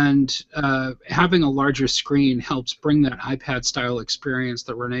 And having a larger screen helps bring that iPad-style experience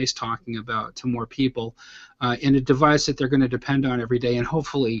that Renee's talking about to more people in a device that they're going to depend on every day, and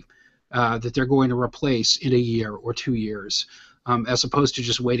hopefully that they're going to replace in a year or 2 years, as opposed to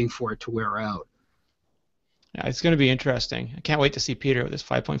just waiting for it to wear out. Yeah, it's going to be interesting. I can't wait to see Peter with his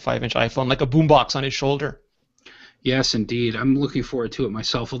 5.5-inch iPhone like a boombox on his shoulder. Yes, indeed. I'm looking forward to it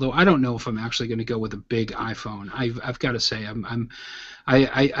myself. Although I don't know if I'm actually going to go with a big iPhone. I've got to say,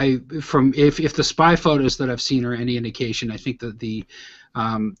 from if the spy photos that I've seen are any indication, I think that the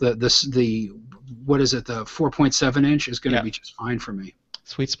what is it, the 4.7 inch is going to be just fine for me.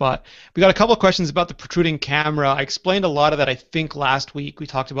 Sweet spot. We got a couple of questions about the protruding camera. I explained a lot of that, I think, last week. We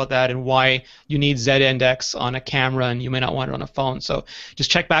talked about that and why you need Z-index on a camera and you may not want it on a phone. So just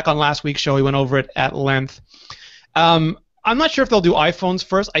check back on last week's show. We went over it at length. I'm not sure if they'll do iPhones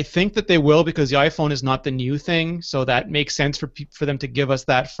first. I think that they will because the iPhone is not the new thing, so that makes sense for them to give us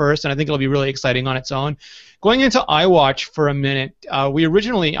that first, and I think it'll be really exciting on its own. Going into iWatch for a minute, I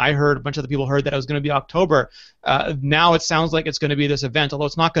heard, a bunch of the people heard that it was going to be October. Now it sounds like it's going to be this event, although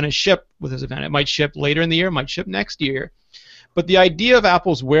it's not going to ship with this event. It might ship later in the year, it might ship next year. But the idea of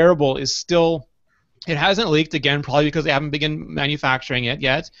Apple's wearable is still... It hasn't leaked, again, probably because they haven't begun manufacturing it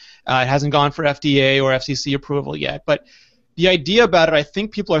yet. It hasn't gone for FDA or FCC approval yet. But the idea about it, I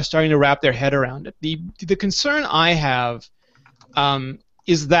think people are starting to wrap their head around it. The concern I have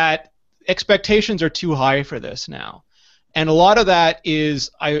is that expectations are too high for this now. And a lot of that is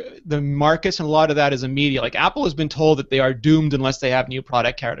the markets, and a lot of that is immediate. Like Apple has been told that they are doomed unless they have new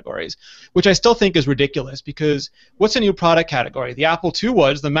product categories, which I still think is ridiculous because what's a new product category? The Apple II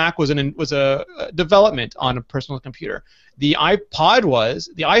was, the Mac was a development on a personal computer. The iPod was,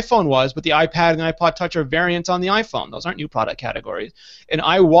 the iPhone was, but the iPad and the iPod Touch are variants on the iPhone. Those aren't new product categories. And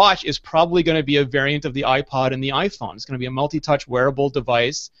iWatch is probably going to be a variant of the iPod and the iPhone. It's going to be a multi-touch wearable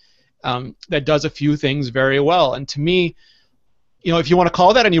device that does a few things very well. And to me, if you want to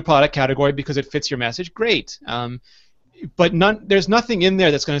call that a new product category because it fits your message, great. But there's nothing in there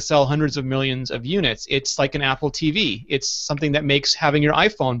that's going to sell hundreds of millions of units. It's like an Apple TV. It's something that makes having your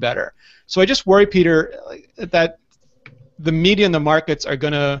iPhone better. So I just worry, Peter, that the media and the markets are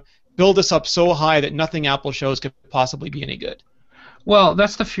going to build us up so high that nothing Apple shows could possibly be any good. Well,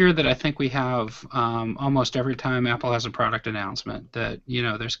 that's the fear that I think we have almost every time Apple has a product announcement, that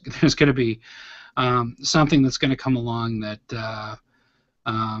there's going to be something that's going to come along that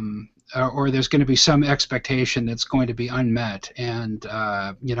or there's going to be some expectation that's going to be unmet, and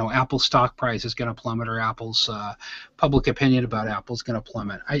Apple's stock price is going to plummet, or Apple's public opinion about Apple is going to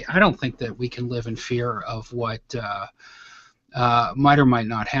plummet. I don't think that we can live in fear of what might or might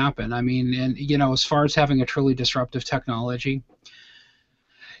not happen. I mean, and as far as having a truly disruptive technology,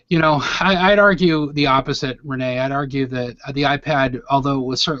 I'd argue the opposite, Renee. I'd argue that the iPad, although it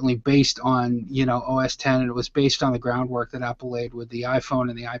was certainly based on, OS X, and it was based on the groundwork that Apple laid with the iPhone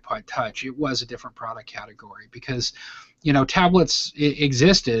and the iPod Touch, it was a different product category because, tablets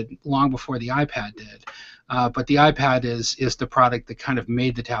existed long before the iPad did. But the iPad is the product that kind of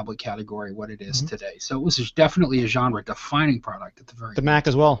made the tablet category what it is today. So it was definitely a genre-defining product at the very The Mac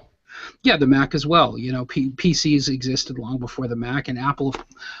as well. Yeah, the Mac as well. PCs existed long before the Mac, and Apple,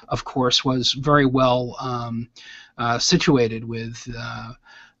 of course, was very well situated with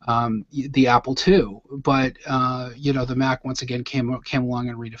the Apple II. But the Mac once again came along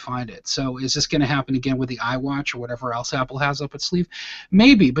and redefined it. So is this going to happen again with the iWatch or whatever else Apple has up its sleeve?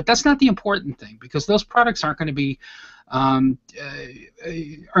 Maybe, but that's not the important thing, because those products aren't going to be aren't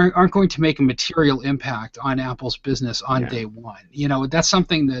going to make a material impact on Apple's business on day one. That's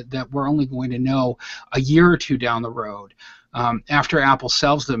something that we're only going to know a year or two down the road, after Apple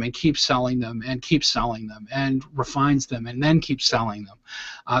sells them and keeps selling them and keeps selling them and refines them and then keeps selling them,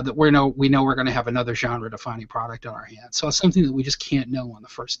 that we know we're going to have another genre-defining product on our hands. So it's something that we just can't know on the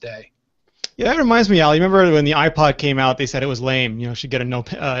first day. Yeah, that reminds me, Al. You remember when the iPod came out, they said it was lame. Should get a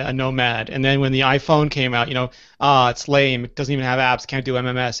Nomad. And then when the iPhone came out, it's lame. It doesn't even have apps. Can't do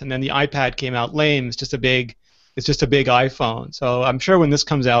MMS. And then the iPad came out, lame. It's just a big iPhone. So I'm sure when this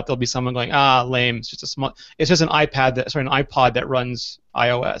comes out, there'll be someone going, lame. It's just an iPod that runs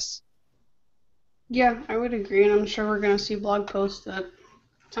iOS. Yeah, I would agree, and I'm sure we're going to see blog posts that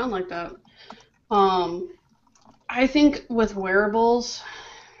sound like that. I think with wearables,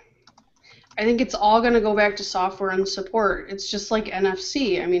 I think it's all going to go back to software and support. It's just like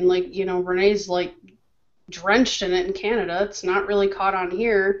NFC. I mean, Renee's drenched in it in Canada. It's not really caught on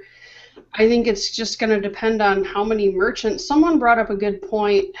here. I think it's just going to depend on how many merchants. Someone brought up a good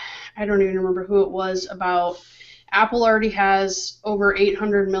point. I don't even remember who it was, about Apple already has over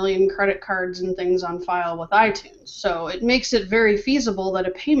 800 million credit cards and things on file with iTunes. So it makes it very feasible that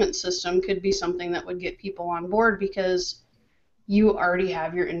a payment system could be something that would get people on board because you already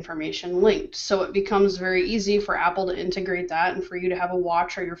have your information linked. So it becomes very easy for Apple to integrate that and for you to have a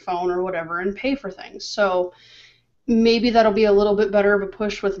watch or your phone or whatever and pay for things. So maybe that'll be a little bit better of a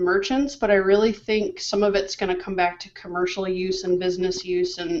push with merchants, but I really think some of it's going to come back to commercial use and business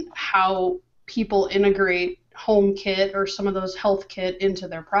use and how people integrate HomeKit or some of those HealthKit into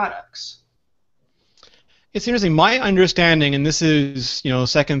their products. It's interesting. My understanding, and this is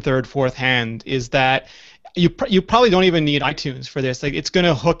second, third, fourth hand, is that you probably don't even need iTunes for this. Like, it's going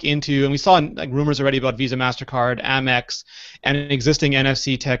to hook into, and we saw like rumors already about Visa, MasterCard, Amex, and an existing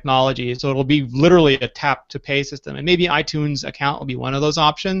NFC technology. So it'll be literally a tap-to-pay system, and maybe iTunes account will be one of those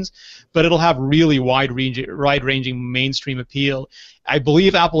options, but it'll have really wide-ranging mainstream appeal. I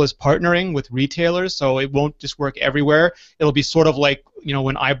believe Apple is partnering with retailers, so it won't just work everywhere. It'll be sort of like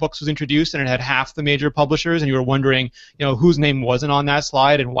when iBooks was introduced and it had half the major publishers, and you were wondering whose name wasn't on that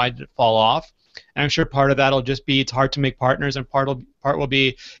slide and why did it fall off. And I'm sure part of that will just be it's hard to make partners, and part will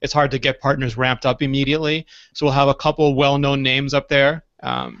be it's hard to get partners ramped up immediately. So we'll have a couple well-known names up there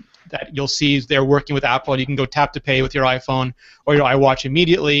that you'll see they're working with Apple. You can go tap to pay with your iPhone or your iWatch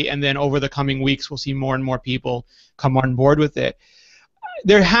immediately, and then over the coming weeks we'll see more and more people come on board with it.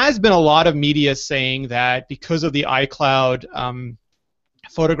 There has been a lot of media saying that because of the iCloud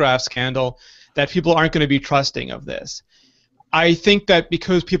photograph scandal that people aren't going to be trusting of this. I think that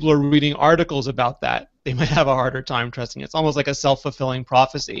because people are reading articles about that, they might have a harder time trusting it. It's almost like a self-fulfilling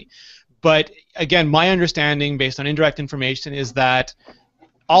prophecy. But again, my understanding, based on indirect information, is that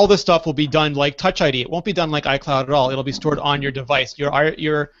all this stuff will be done like Touch ID. It won't be done like iCloud at all. It'll be stored on your device.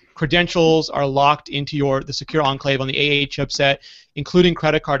 Your credentials are locked into the secure enclave on the AA chipset, including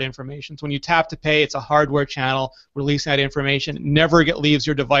credit card information. So when you tap to pay, it's a hardware channel releasing that information. It never leaves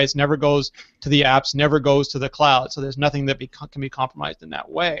your device, never goes to the apps, never goes to the cloud. So there's nothing that can be compromised in that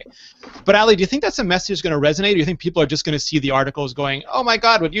way. But Ali, do you think that's a message that's going to resonate? Or do you think people are just going to see the articles going, oh my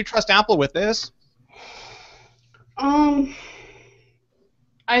God, would you trust Apple with this? I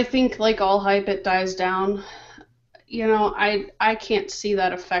think like all hype, it dies down. I can't see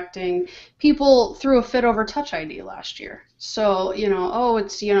that affecting people. Threw a fit over Touch ID last year. So,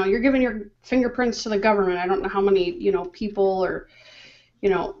 it's, you're giving your fingerprints to the government. I don't know how many, people or,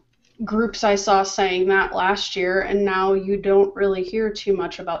 groups I saw saying that last year, and now you don't really hear too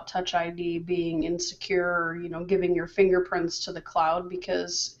much about Touch ID being insecure or, giving your fingerprints to the cloud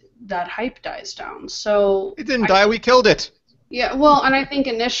because that hype dies down. So it didn't die, we killed it. Yeah, well, and I think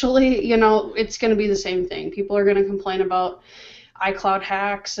initially, it's going to be the same thing. People are going to complain about iCloud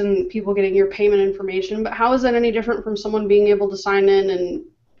hacks and people getting your payment information, but how is that any different from someone being able to sign in and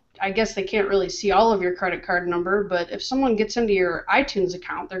I guess they can't really see all of your credit card number, but if someone gets into your iTunes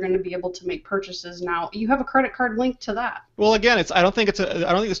account, they're going to be able to make purchases now. You have a credit card linked to that. Well, again, I don't think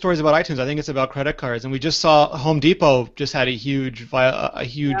the story's about iTunes. I think it's about credit cards, and we just saw Home Depot just had a huge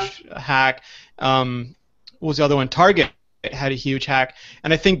hack. What was the other one? Target had a huge hack,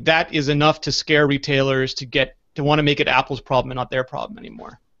 and I think that is enough to scare retailers to want to make it Apple's problem and not their problem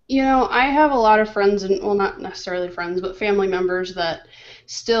anymore. I have a lot of friends, and well, not necessarily friends, but family members that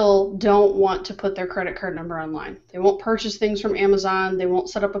still don't want to put their credit card number online. They won't purchase things from Amazon. They won't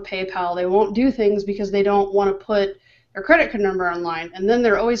set up a PayPal. They won't do things because they don't want to put their credit card number online. And then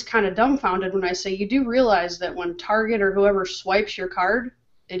they're always kind of dumbfounded when I say, you do realize that when Target or whoever swipes your card,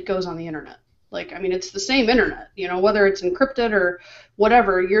 it goes on the internet. It's the same internet, whether it's encrypted or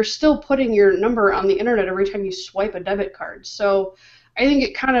whatever, you're still putting your number on the internet every time you swipe a debit card. So I think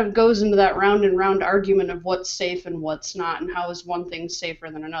it kind of goes into that round and round argument of what's safe and what's not, and how is one thing safer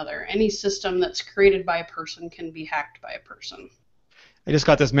than another. Any system that's created by a person can be hacked by a person. I just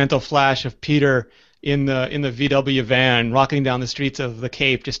got this mental flash of Peter in the VW van rocketing down the streets of the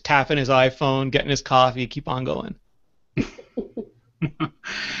Cape, just tapping his iPhone, getting his coffee, keep on going.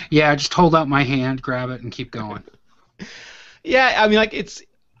 Yeah, just hold out my hand, grab it, and keep going. Yeah,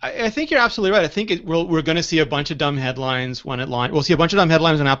 I think you're absolutely right. I think we're going to see a bunch of dumb headlines when it launches. We'll see a bunch of dumb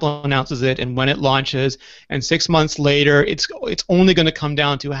headlines when Apple announces it and when it launches. And 6 months later, it's only going to come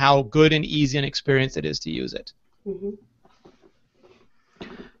down to how good and easy an experience it is to use it. Mm-hmm.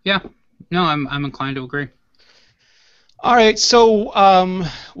 Yeah. No, I'm inclined to agree. All right. So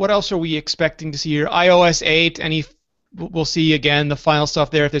what else are we expecting to see here? iOS 8. We'll see again the final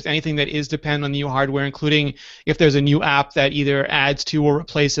stuff there. If there's anything that is dependent on new hardware, including if there's a new app that either adds to or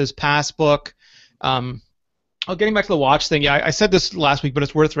replaces Passbook. Oh, getting back to the watch thing, yeah, I said this last week, but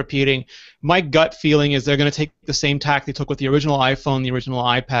it's worth repeating. My gut feeling is they're going to take the same tack they took with the original iPhone, the original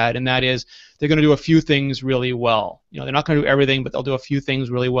iPad, and that is they're going to do a few things really well. You know, they're not going to do everything, but they'll do a few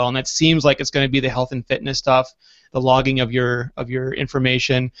things really well, and that seems like it's going to be the health and fitness stuff, the logging of your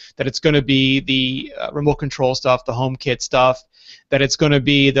information, that it's going to be the remote control stuff, the HomeKit stuff, that it's going to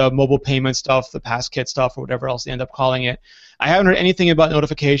be the mobile payment stuff, the PassKit stuff, or whatever else they end up calling it. I haven't heard anything about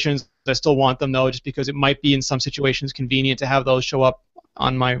notifications. I still want them, though, just because it might be in some situations convenient to have those show up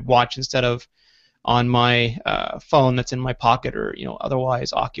on my watch instead of on my phone that's in my pocket or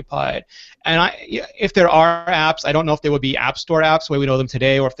otherwise occupied. And if there are apps, I don't know if they would be App Store apps the way we know them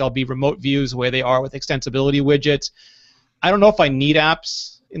today, or if they'll be remote views the way they are with extensibility widgets. I don't know if I need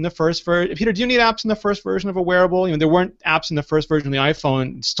apps in the first version. Peter, do you need apps in the first version of a wearable? There weren't apps in the first version of the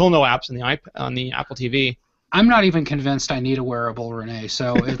iPhone. Still no apps on the Apple TV. I'm not even convinced I need a wearable, Renee.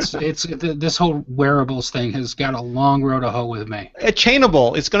 So this whole wearables thing has got a long road to hoe with me.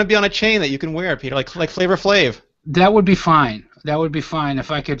 Chainable. It's going to be on a chain that you can wear, Peter, like Flavor Flav. That would be fine. That would be fine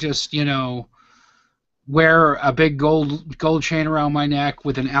if I could just wear a big gold chain around my neck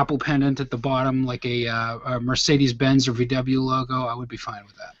with an Apple pendant at the bottom, like a Mercedes-Benz or VW logo. I would be fine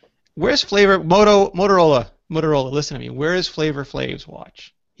with that. Where's Motorola? Listen to me. Where is Flavor Flav's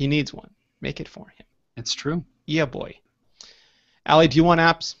watch? He needs one. Make it for him. It's true. Yeah, boy. Allie, do you want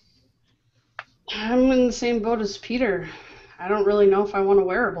apps? I'm in the same boat as Peter. I don't really know if I want a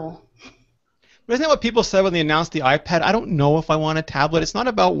wearable. But isn't that what people said when they announced the iPad? I don't know if I want a tablet. It's not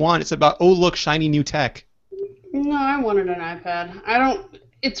about one. It's about, oh, look, shiny new tech. No, I wanted an iPad.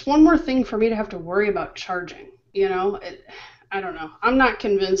 It's one more thing for me to have to worry about charging. I don't know. I'm not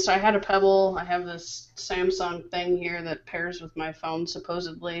convinced. I had a Pebble. I have this Samsung thing here that pairs with my phone,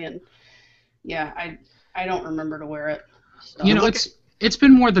 supposedly, and yeah, I don't remember to wear it. So. It's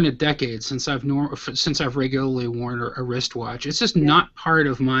been more than a decade since I've regularly worn a wristwatch. It's just not part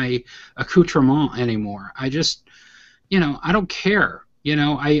of my accoutrement anymore. I just, I don't care.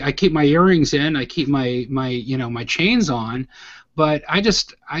 I keep my earrings in, I keep my chains on, but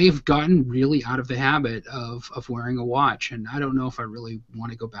I've gotten really out of the habit of wearing a watch, and I don't know if I really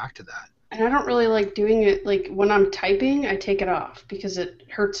want to go back to that. And I don't really like doing it, like when I'm typing, I take it off because it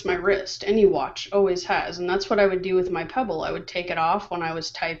hurts my wrist. Any watch always has, and that's what I would do with my Pebble. I would take it off when I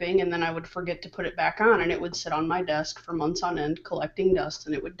was typing, and then I would forget to put it back on, and it would sit on my desk for months on end collecting dust,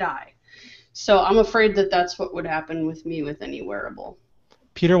 and it would die. So I'm afraid that that's what would happen with me with any wearable.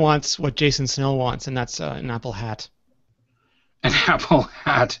 Peter wants what Jason Snell wants, and that's an Apple hat. An Apple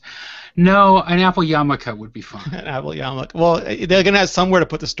hat. No, an Apple yarmulke would be fine. An Apple yarmulke. Well, they're going to have somewhere to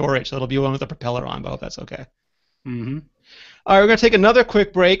put the storage, so it'll be one with a propeller on, but I hope that's okay. Mm-hmm. All right, we're going to take another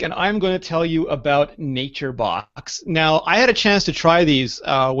quick break, and I'm going to tell you about NatureBox. Now, I had a chance to try these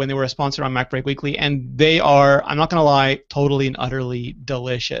when they were a sponsor on MacBreak Weekly, and they are, I'm not going to lie, totally and utterly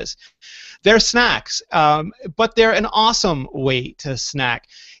delicious. They're snacks, but they're an awesome way to snack.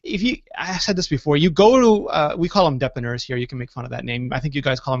 I said this before, you go to, we call them dépanneurs here, you can make fun of that name. I think you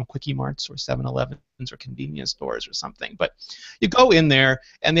guys call them Quickie Marts or 7-Elevens or convenience stores or something. But you go in there,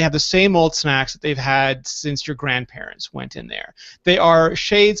 and they have the same old snacks that they've had since your grandparents went in there. They are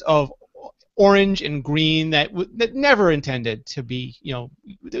shades of orange and green that never intended to be,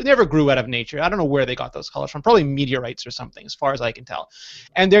 they never grew out of nature. I don't know where they got those colors from. Probably meteorites or something, as far as I can tell.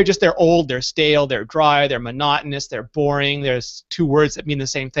 And they're old, they're stale, they're dry, they're monotonous, they're boring. There's two words that mean the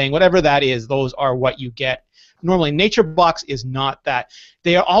same thing. Whatever that is, those are what you get. Normally, NatureBox is not that.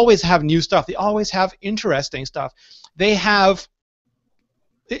 They always have new stuff. They always have interesting stuff. They have...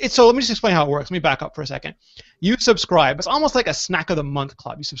 So let me just explain how it works. Let me back up for a second. You subscribe. It's almost like a snack of the month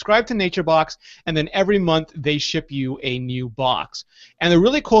club. You subscribe to NatureBox, and then every month they ship you a new box. And the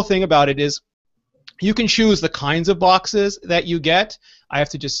really cool thing about it is you can choose the kinds of boxes that you get. I have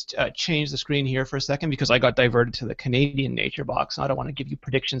to just change the screen here for a second because I got diverted to the Canadian NatureBox. I don't want to give you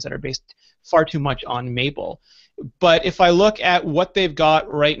predictions that are based far too much on Maple. But if I look at what they've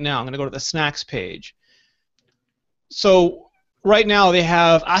got right now, I'm going to go to the snacks page. So right now they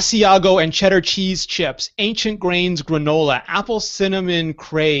have Asiago and cheddar cheese chips, Ancient Grains granola, apple cinnamon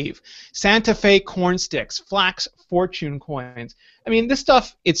crave, Santa Fe corn sticks, flax fortune coins. I mean, this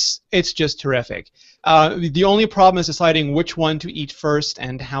stuff, it's just terrific. The only problem is deciding which one to eat first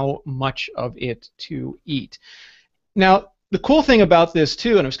and how much of it to eat. Now, the cool thing about this,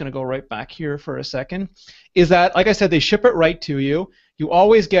 too, and I'm just going to go right back here for a second, is that, like I said, they ship it right to you. You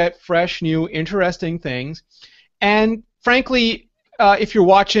always get fresh, new, interesting things. And frankly, if you're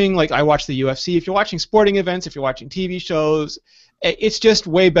watching, like I watch the UFC, if you're watching sporting events, if you're watching TV shows, it's just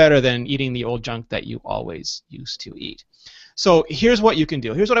way better than eating the old junk that you always used to eat. So here's what you can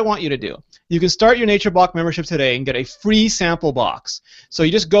do. Here's what I want you to do. You can start your NatureBox membership today and get a free sample box. So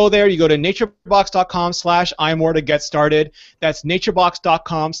you just go there, you go to naturebox.com/imore to get started. That's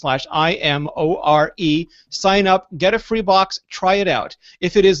naturebox.com/imore. Sign up, get a free box, try it out.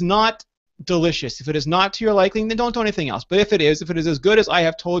 If it is not delicious, if it is not to your liking, then don't do anything else. But if it is as good as I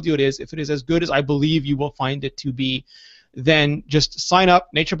have told you it is, if it is as good as I believe you will find it to be, then just sign up,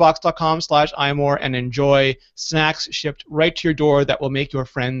 naturebox.com/imore, and enjoy snacks shipped right to your door that will make your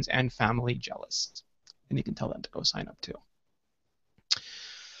friends and family jealous. And you can tell them to go sign up too.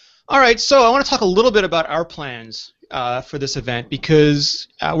 All right, so I want to talk a little bit about our plans for this event, because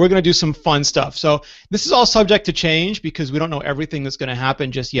we're going to do some fun stuff. So this is all subject to change because we don't know everything that's going to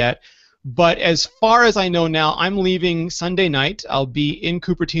happen just yet. But as far as I know now, I'm leaving Sunday night. I'll be in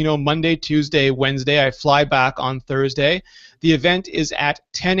Cupertino Monday, Tuesday, Wednesday. I fly back on Thursday. The event is at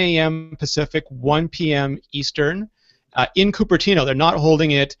 10 a.m. Pacific, 1 p.m. Eastern in Cupertino. They're not holding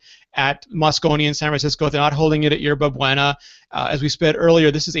it at Moscone in San Francisco. They're not holding it at Yerba Buena. As we said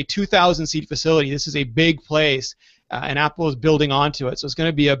earlier, this is a 2,000-seat facility. This is a big place, and Apple is building onto it. So it's going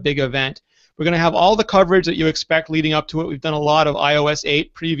to be a big event. We're going to have all the coverage that you expect leading up to it. We've done a lot of iOS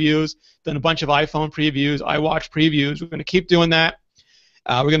 8 previews, done a bunch of iPhone previews, iWatch previews. We're going to keep doing that.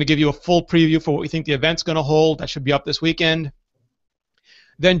 We're going to give you a full preview for what we think the event's going to hold. That should be up this weekend.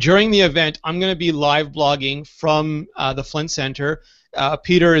 Then during the event, I'm going to be live blogging from the Flint Center.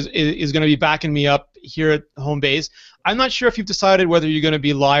 Peter is going to be backing me up here at home base. I'm not sure if you've decided whether you're going to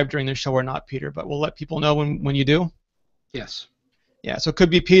be live during the show or not, Peter, but we'll let people know when you do. Yes. Yeah, so it could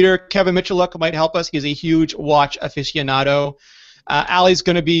be Peter. Kevin Mitchelluk might help us. He's a huge watch aficionado. Ali's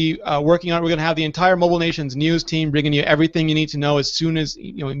going to be working on it. We're going to have the entire Mobile Nations news team bringing you everything you need to know as soon as,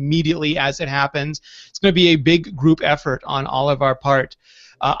 immediately as it happens. It's going to be a big group effort on all of our part.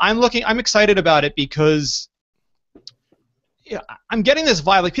 I'm excited about it because I'm getting this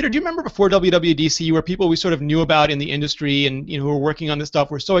vibe. Like, Peter, do you remember before WWDC where people we sort of knew about in the industry and who were working on this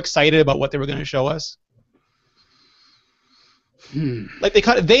stuff were so excited about what they were going to show us? Like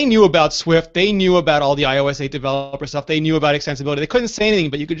they knew about Swift, they knew about all the iOS 8 developer stuff, they knew about extensibility. They couldn't say anything,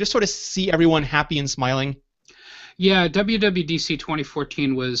 but you could just sort of see everyone happy and smiling. Yeah, WWDC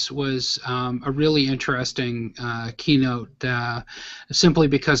 2014 was a really interesting keynote, simply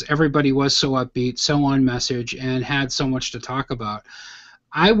because everybody was so upbeat, so on message, and had so much to talk about.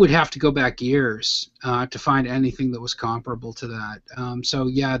 I would have to go back years to find anything that was comparable to that. So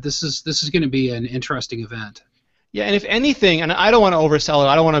yeah, this is going to be an interesting event. Yeah, and if anything, and I don't want to oversell it,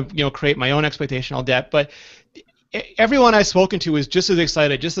 I don't want to create my own expectational debt, but everyone I've spoken to is just as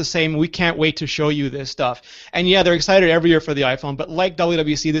excited, just the same. We can't wait to show you this stuff. And yeah, they're excited every year for the iPhone, but like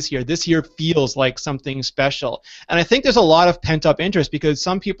WWDC this year feels like something special. And I think there's a lot of pent-up interest because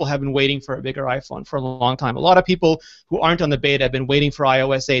some people have been waiting for a bigger iPhone for a long time. A lot of people who aren't on the beta have been waiting for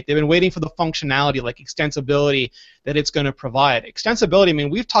iOS 8. They've been waiting for the functionality, like extensibility, that it's going to provide. Extensibility, I mean,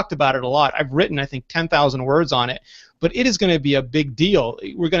 we've talked about it a lot. I've written, I think, 10,000 words on it, but it is going to be a big deal.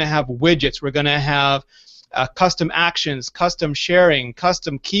 We're going to have widgets. We're going to have custom actions, custom sharing,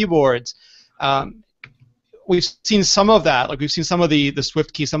 custom keyboards. We've seen some of that. Like we've seen some of the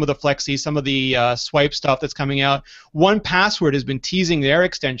Swift key, some of the Flex key, some of the swipe stuff that's coming out. 1Password has been teasing their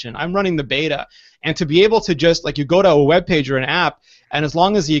extension. I'm running the beta. And to be able to just, like, you go to a web page or an app, and as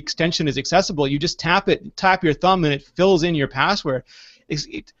long as the extension is accessible, you just tap your thumb, and it fills in your password.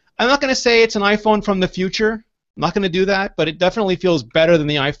 I'm not going to say it's an iPhone from the future. I'm not going to do that, but it definitely feels better than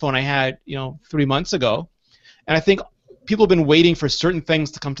the iPhone I had, 3 months ago. And I think people have been waiting for certain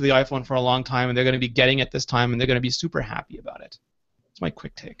things to come to the iPhone for a long time, and they're going to be getting it this time, and they're going to be super happy about it. That's my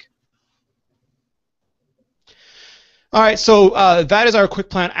quick take. All right, so that is our quick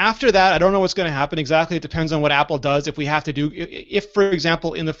plan. After that, I don't know what's going to happen exactly. It depends on what Apple does. If we have to do, if for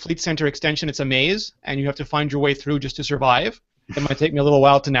example, in the Fleet Center extension, it's a maze, and you have to find your way through just to survive, it might take me a little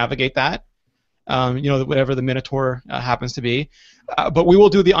while to navigate that. Whatever the Minotaur happens to be. But we will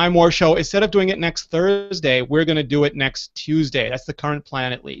do the iMore show. Instead of doing it next Thursday, we're going to do it next Tuesday. That's the current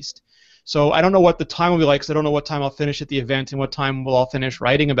plan, at least. So I don't know what the time will be like, because I don't know what time I'll finish at the event and what time we'll all finish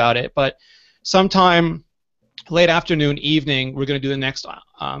writing about it. But sometime late afternoon, evening, we're going to do the next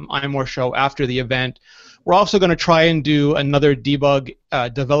iMore show after the event. We're also going to try and do another debug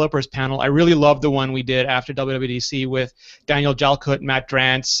developers panel. I really loved the one we did after WWDC with Daniel Jalkut, Matt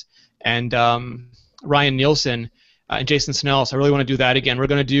Drance, and Ryan Nielsen and Jason Snell. So I really want to do that again. We're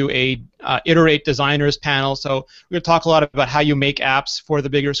going to do a Iterate Designers panel. So we're going to talk a lot about how you make apps for the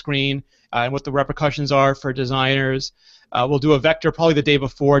bigger screen and what the repercussions are for designers. We'll do a Vector probably the day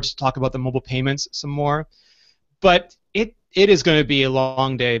before just to talk about the mobile payments some more. But it is going to be a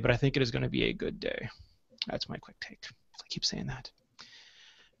long day, but I think it is going to be a good day. That's my quick take. I keep saying that.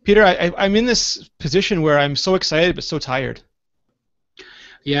 Peter, I'm in this position where I'm so excited but so tired.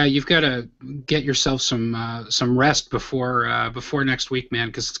 Yeah, you've got to get yourself some rest before next week, man,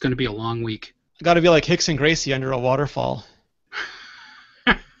 because it's going to be a long week. I got to be like Hicks and Gracie under a waterfall.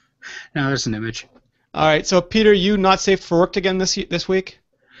 Now there's an image. All right, so Peter, you not safe for work again this week?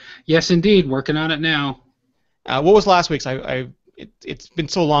 Yes, indeed. Working on it now. What was last week's? It's been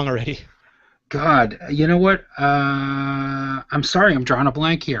so long already. God, you know what? I'm sorry, I'm drawing a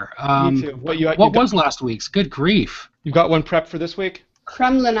blank here. Me too. What was last week's? Good grief. You got one prep for this week?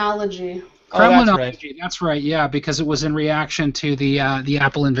 Kremlinology. Oh, that's right. That's right. Yeah, because it was in reaction to the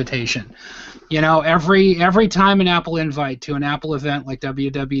Apple invitation. You know, every time an Apple invite to an Apple event like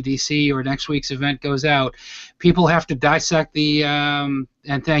WWDC or next week's event goes out, people have to dissect the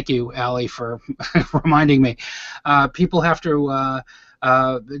and thank you, Allie, for reminding me. People have to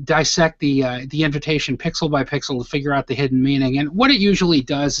dissect the invitation pixel by pixel to figure out the hidden meaning. And what it usually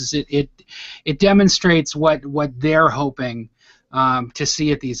does is it demonstrates what they're hoping to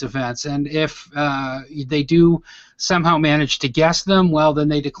see at these events. And if they do somehow manage to guess them, well, then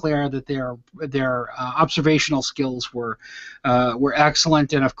they declare that their observational skills were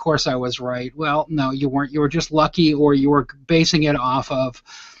excellent. And of course, I was right. Well, no, you weren't. You were just lucky, or you were basing it off of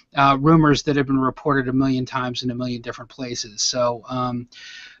rumors that have been reported a million times in a million different places. So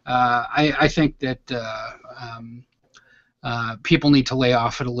I think that people need to lay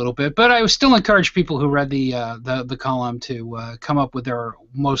off it a little bit, but I would still encourage people who read the column to come up with their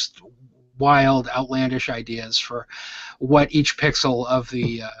most wild, outlandish ideas for what each pixel of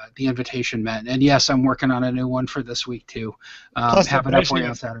the invitation meant. And yes, I'm working on a new one for this week too. Have it up for you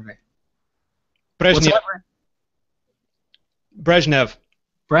on Saturday.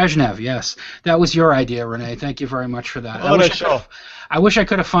 Brezhnev, yes, that was your idea, Renee. Thank you very much for that. I wish I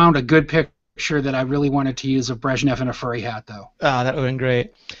could have found a good picture that I really wanted to use of Brezhnev in a furry hat, though. Ah, that would have been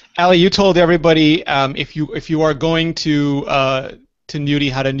great. Allie, you told everybody if you are going to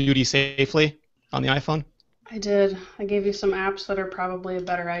Nudie how to Nudie safely on the iPhone. I did. I gave you some apps that are probably a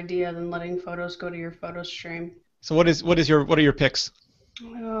better idea than letting photos go to your photo stream. So what are your picks?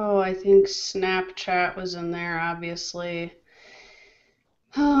 Oh, I think Snapchat was in there, obviously.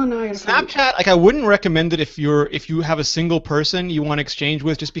 Oh no, I gotta Snapchat, like I wouldn't recommend it if you have a single person you want to exchange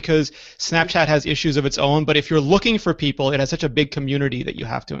with, just because Snapchat has issues of its own. But if you're looking for people, it has such a big community that you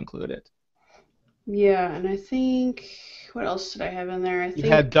have to include it. Yeah, and I think what else did I have in there? You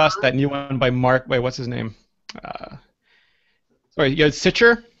had Dust, that new one by Mark. By what's his name? Sorry, you had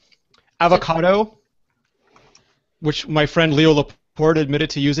Stitcher, Avocado, which my friend Leo Laporte admitted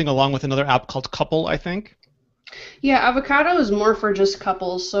to using along with another app called Couple, I think. Yeah, Avocado is more for just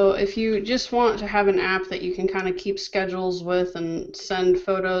couples. So if you just want to have an app that you can kind of keep schedules with and send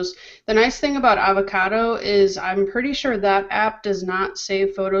photos, the nice thing about Avocado is I'm pretty sure that app does not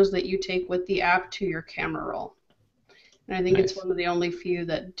save photos that you take with the app to your camera roll. And I think it's one of the only few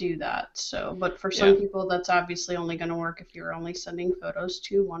that do that. So, but for some people, that's obviously only going to work if you're only sending photos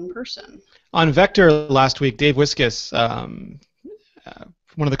to one person. On Vector last week, Dave Wiskus,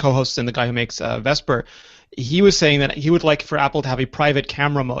 one of the co-hosts and the guy who makes Vesper, he was saying that he would like for Apple to have a private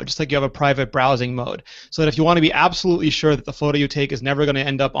camera mode, just like you have a private browsing mode, so that if you want to be absolutely sure that the photo you take is never going to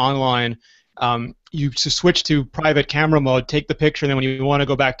end up online, you just switch to private camera mode, take the picture, and then when you want to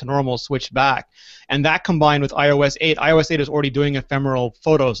go back to normal, switch back. And that combined with iOS 8, iOS 8 is already doing ephemeral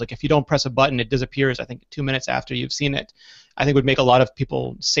photos. Like if you don't press a button, it disappears, I think, 2 minutes after you've seen it. I think would make a lot of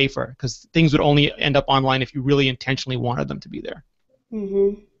people safer, because things would only end up online if you really intentionally wanted them to be there.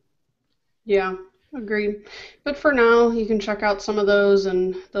 Mm-hmm. Yeah. Agreed. But for now, you can check out some of those,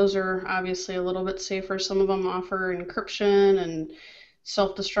 and those are obviously a little bit safer. Some of them offer encryption and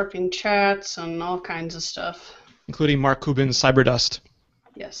self-destructing chats and all kinds of stuff. Including Mark Cuban's CyberDust.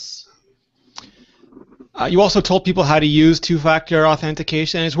 Yes. You also told people how to use two-factor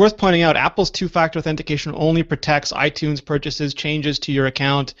authentication. And it's worth pointing out Apple's two-factor authentication only protects iTunes purchases, changes to your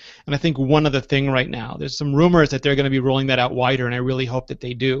account, and I think one other thing right now. There's some rumors that they're going to be rolling that out wider, and I really hope that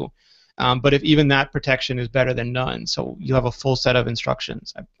they do. But if even that protection is better than none, so you have a full set of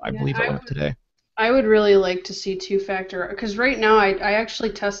instructions. I believe it went up today. I would really like to see two-factor, because right now I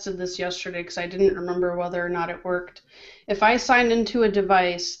actually tested this yesterday because I didn't remember whether or not it worked. If I sign into a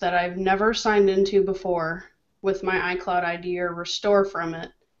device that I've never signed into before with my iCloud ID or restore from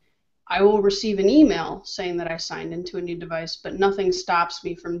it, I will receive an email saying that I signed into a new device, but nothing stops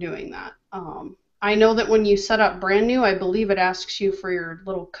me from doing that. I know that when you set up brand new, I believe it asks you for your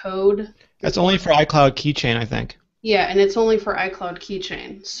little code. That's only for iCloud Keychain, I think. Yeah, and it's only for iCloud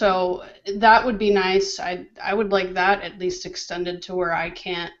Keychain. So that would be nice. I would like that at least extended to where I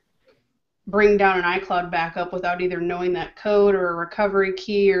can't bring down an iCloud backup without either knowing that code or a recovery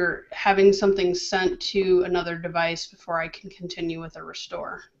key or having something sent to another device before I can continue with a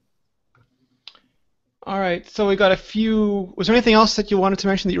restore. All right, so we got a few. Was there anything else that you wanted to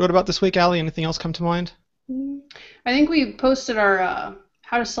mention that you wrote about this week, Allie? Anything else come to mind? I think we posted our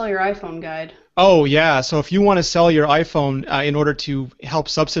how to sell your iPhone guide. Oh, yeah. So if you want to sell your iPhone in order to help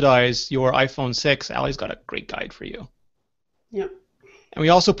subsidize your iPhone 6, Allie's got a great guide for you. Yep. And we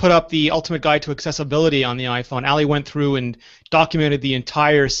also put up the ultimate guide to accessibility on the iPhone. Allie went through and documented the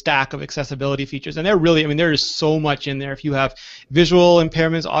entire stack of accessibility features. And they're really, I mean, there is so much in there. If you have visual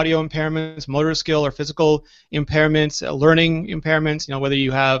impairments, audio impairments, motor skill or physical impairments, learning impairments, you know, whether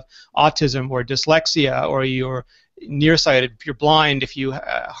you have autism or dyslexia or you're nearsighted, if you're blind, if you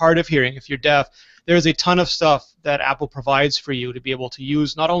hard of hearing, if you're deaf, there's a ton of stuff that Apple provides for you to be able to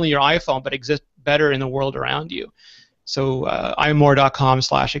use not only your iPhone, but exist better in the world around you. So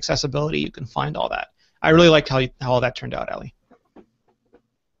iMore.com/accessibility, you can find all that. I really liked how all that turned out, Ellie. It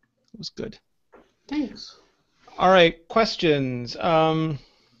was good. Thanks. All right, questions. From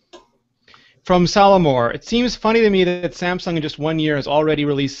Salamore, it seems funny to me that Samsung in just 1 year has already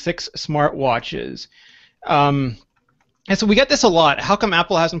released 6 smartwatches. And so we get this a lot. How come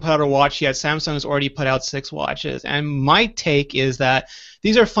Apple hasn't put out a watch yet? Samsung has already put out 6 watches. And my take is that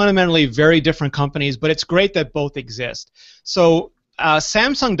these are fundamentally very different companies, but it's great that both exist. So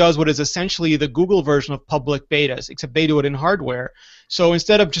Samsung does what is essentially the Google version of public betas, except they do it in hardware. So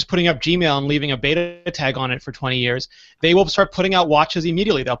instead of just putting up Gmail and leaving a beta tag on it for 20 years, they will start putting out watches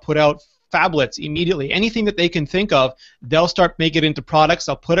immediately. They'll put out phablets immediately. Anything that they can think of, they'll start making it into products.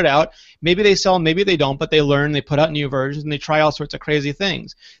 They'll put it out. Maybe they sell, maybe they don't, but they learn. They put out new versions, and they try all sorts of crazy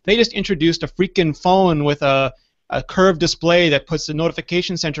things. They just introduced a freaking phone with a curved display that puts the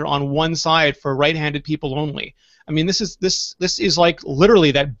notification center on one side for right-handed people only. I mean, this is like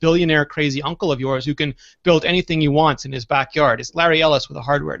literally that billionaire crazy uncle of yours who can build anything he wants in his backyard. It's Larry Ellis with a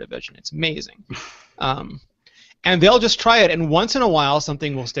hardware division. It's amazing. And they'll just try it, and once in a while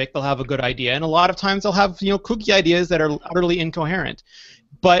something will stick. They'll have a good idea, and a lot of times they'll have kooky ideas that are utterly incoherent.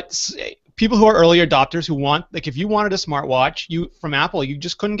 But people who are early adopters who want, like if you wanted a smartwatch from Apple, you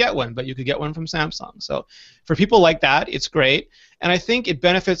just couldn't get one, but you could get one from Samsung. So for people like that, it's great, and I think it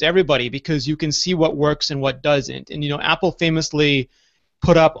benefits everybody because you can see what works and what doesn't. And Apple famously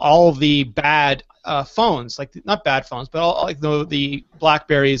put up all of the bad phones, like not bad phones, but all like the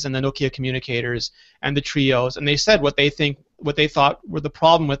BlackBerries and the Nokia communicators and the Trios, and they said what they thought were the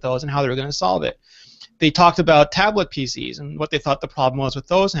problem with those and how they were going to solve it. They talked about tablet PCs and what they thought the problem was with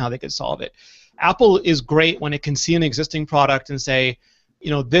those and how they could solve it. Apple is great when it can see an existing product and say,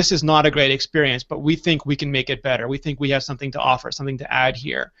 this is not a great experience, but we think we can make it better. We think we have something to offer, something to add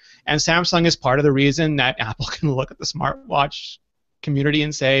here. And Samsung is part of the reason that Apple can look at the smartwatch community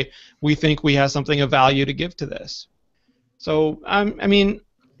and say, we think we have something of value to give to this. So, I mean,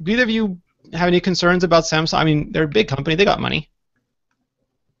 do either of you have any concerns about Samsung? I mean, they're a big company. They got money.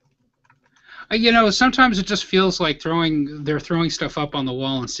 Sometimes it just feels like they're throwing stuff up on the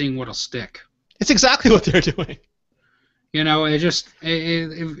wall and seeing what'll stick. It's exactly what they're doing. It's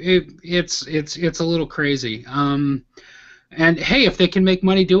a little crazy. And hey, if they can make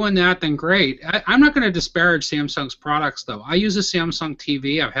money doing that, then great. I'm not going to disparage Samsung's products, though. I use a Samsung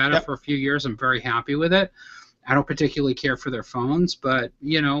TV. I've had it for a few years. I'm very happy with it. I don't particularly care for their phones, but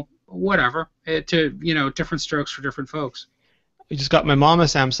whatever. Different strokes for different folks. I just got my mom a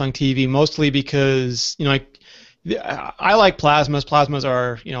Samsung TV, mostly because I like plasmas. Plasmas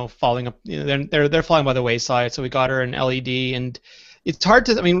are falling up. They're falling by the wayside. So we got her an LED, and it's hard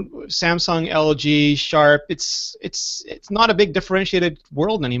to. I mean, Samsung, LG, Sharp. It's not a big differentiated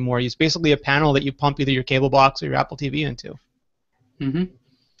world anymore. It's basically a panel that you pump either your cable box or your Apple TV into. Mm-hmm.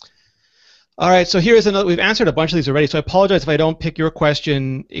 All right, so here's another. We've answered a bunch of these already, so I apologize if I don't pick your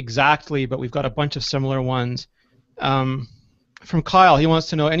question exactly, but we've got a bunch of similar ones. From Kyle, he wants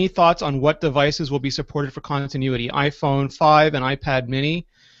to know any thoughts on what devices will be supported for continuity, iPhone 5 and iPad mini.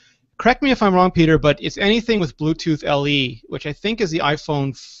 Correct me if I'm wrong, Peter, but it's anything with Bluetooth LE, which I think is the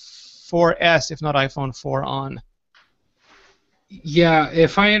iPhone 4S, if not iPhone 4 on. Yeah,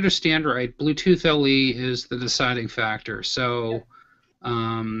 if I understand right, Bluetooth LE is the deciding factor. So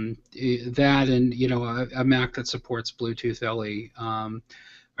that and a Mac that supports Bluetooth LE.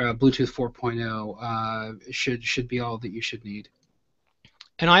 Bluetooth 4.0 should be all that you should need.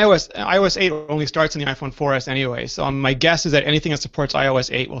 And iOS 8 only starts in the iPhone 4S anyway, so my guess is that anything that supports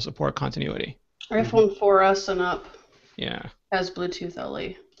iOS 8 will support continuity. iPhone 4S and up has Bluetooth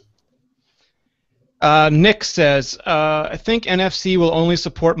LE. Nick says, I think NFC will only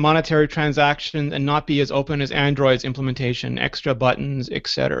support monetary transactions and not be as open as Android's implementation, extra buttons,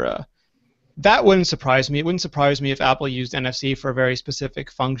 etc. That wouldn't surprise me. It wouldn't surprise me if Apple used NFC for a very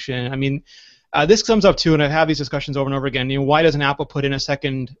specific function. I mean, this comes up too, and I've had these discussions over and over again. Why doesn't Apple put in a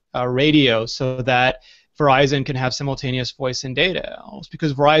second radio so that Verizon can have simultaneous voice and data? Well, it's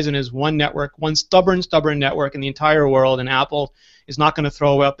because Verizon is one network, one stubborn network in the entire world, and Apple is not going to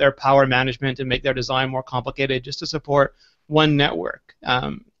throw out their power management and make their design more complicated just to support one network.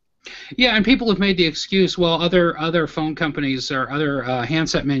 Yeah, and people have made the excuse, well, other phone companies or other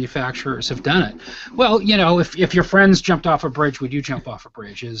handset manufacturers have done it. Well, if your friends jumped off a bridge, would you jump off a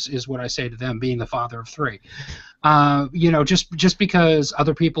bridge? Is what I say to them, being the father of three. Just because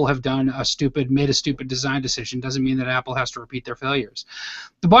other people have made a stupid design decision doesn't mean that Apple has to repeat their failures.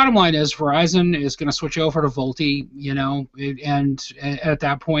 The bottom line is Verizon is going to switch over to VoLTE, and at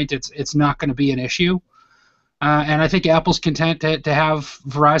that point, it's not going to be an issue. And I think Apple's content to have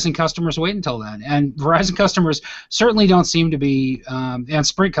Verizon customers wait until then. And Verizon customers certainly don't seem to be, and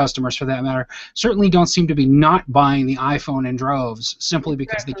Sprint customers for that matter, certainly don't seem to be not buying the iPhone in droves simply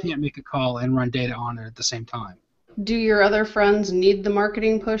because they can't make a call and run data on it at the same time. Do your other friends need the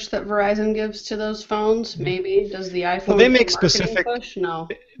marketing push that Verizon gives to those phones? Maybe. Does the iPhone they make push? No.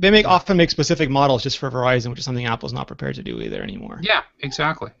 They often make specific models just for Verizon, which is something Apple's not prepared to do either anymore. Yeah,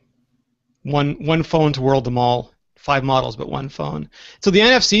 exactly. One phone to world them all. 5 models, but 1 phone. So the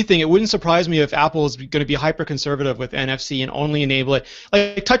NFC thing, it wouldn't surprise me if Apple is going to be hyper conservative with NFC and only enable it.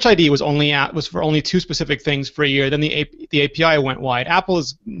 Like Touch ID was for only 2 specific things for a year. Then the API went wide. Apple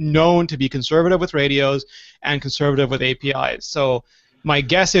is known to be conservative with radios and conservative with APIs. So my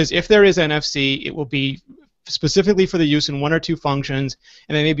guess is if there is NFC, it will be specifically for the use in 1 or 2 functions,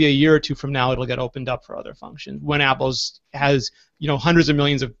 and then maybe a year or 2 from now it'll get opened up for other functions when Apple has hundreds of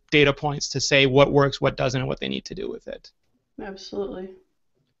millions of data points to say what works, what doesn't, and what they need to do with it. Absolutely.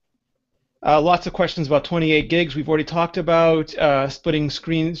 Lots of questions about 28 gigs we've already talked about. Splitting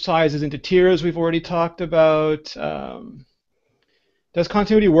screen sizes into tiers we've already talked about. Does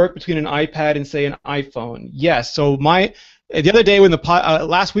continuity work between an iPad and, say, an iPhone? Yes. So the other day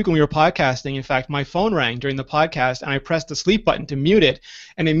last week when we were podcasting, in fact, my phone rang during the podcast, and I pressed the sleep button to mute it,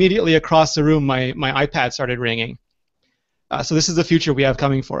 and immediately across the room my iPad started ringing. So this is the future we have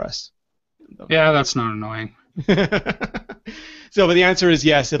coming for us. Yeah, that's not annoying. But the answer is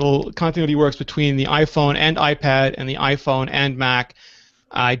yes. Continuity works between the iPhone and iPad and the iPhone and Mac.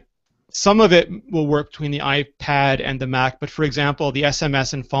 Some of it will work between the iPad and the Mac, but for example, the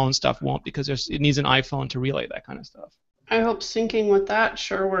SMS and phone stuff won't because it needs an iPhone to relay that kind of stuff. I hope syncing with that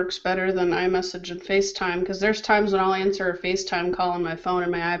sure works better than iMessage and FaceTime, because there's times when I'll answer a FaceTime call on my phone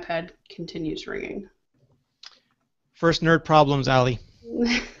and my iPad continues ringing. First nerd problems, Ali.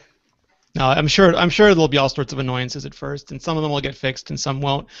 No, I'm sure there'll be all sorts of annoyances at first, and some of them will get fixed and some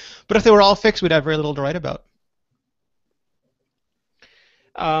won't. But if they were all fixed, we'd have very little to write about.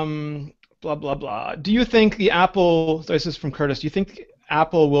 Blah, blah, blah. Do you think this is from Curtis, do you think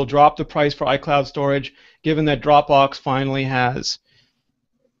Apple will drop the price for iCloud storage given that Dropbox finally has?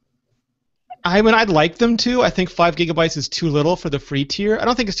 I'd like them to. I think 5 gigabytes is too little for the free tier. I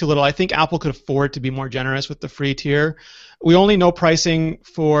don't think it's too little. I think Apple could afford to be more generous with the free tier. We only know pricing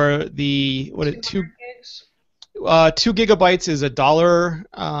for the 2 gigabytes is $1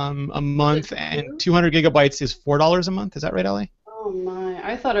 a month, and 200 gigabytes is $4 a month. Is that right, Ellie? Oh my!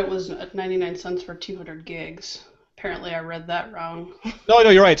 I thought it was 99 cents for 200 gigs. Apparently, I read that wrong. No,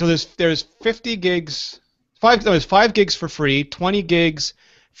 you're right. So there's 50 gigs. There's 5 gigs for free, 20 gigs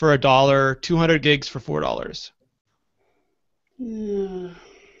for $1, 200 gigs for $4. Yeah.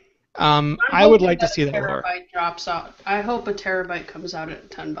 I would like to see that lower. Terabyte drops out. I hope a terabyte comes out at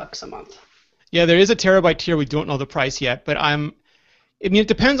 $10 a month. Yeah, there is a terabyte tier. We don't know the price yet, but it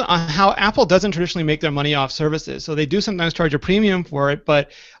depends on how Apple doesn't traditionally make their money off services. So they do sometimes charge a premium for it,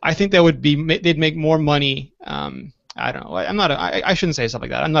 but I think they'd make more money. I don't know. I shouldn't say stuff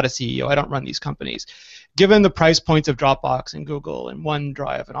like that. I'm not a CEO. I don't run these companies. Given the price points of Dropbox and Google and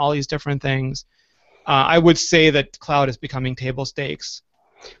OneDrive and all these different things, I would say that cloud is becoming table stakes.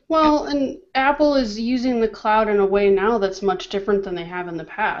 Well, and Apple is using the cloud in a way now that's much different than they have in the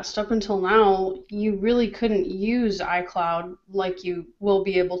past. Up until now, you really couldn't use iCloud like you will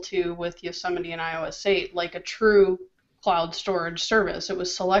be able to with Yosemite and iOS 8, like a true cloud storage service. It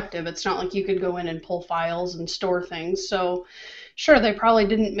was selective. It's not like you could go in and pull files and store things. So sure, they probably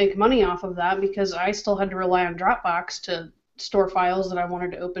didn't make money off of that because I still had to rely on Dropbox to store files that I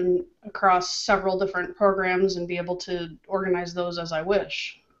wanted to open across several different programs and be able to organize those as I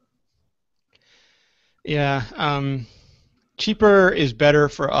wish. Yeah, cheaper is better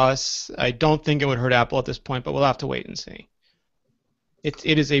for us. I don't think it would hurt Apple at this point, but we'll have to wait and see. It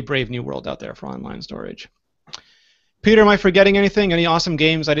is a brave new world out there for online storage. Peter, am I forgetting anything? Any awesome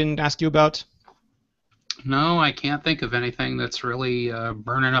games I didn't ask you about? No, I can't think of anything that's really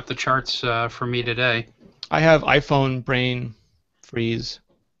burning up the charts for me today. I have iPhone brain freeze.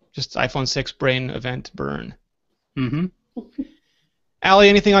 Just iPhone 6 brain event burn. Mm-hmm. Allie,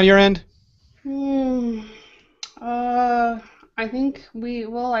 anything on your end? Hmm. I think I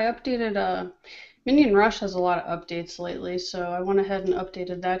updated Minion Rush has a lot of updates lately, so I went ahead and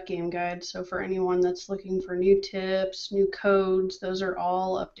updated that game guide. So for anyone that's looking for new tips, new codes, those are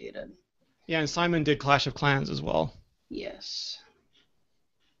all updated. Yeah, and Simon did Clash of Clans as well. Yes.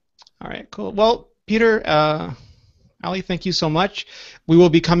 All right, cool. Well, Peter, Ali, thank you so much. We will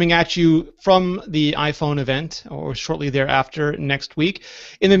be coming at you from the iPhone event or shortly thereafter next week.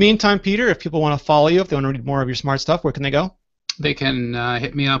 In the meantime, Peter, if people want to follow you, if they want to read more of your smart stuff, where can they go? They can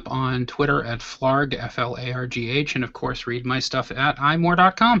hit me up on Twitter at Flarg, Flargh, and of course read my stuff at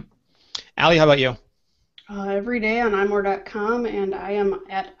iMore.com. Ali, how about you? Every day on iMore.com, and I am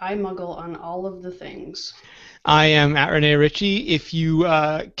at iMuggle on all of the things. I am at Renee Ritchie. If you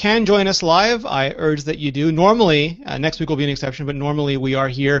can join us live, I urge that you do. Normally, next week will be an exception, but normally we are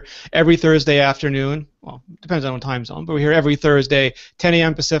here every Thursday afternoon. Well, depends on what time zone, but we're here every Thursday, 10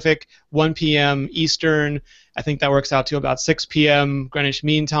 a.m. Pacific, 1 p.m. Eastern. I think that works out to about 6 p.m. Greenwich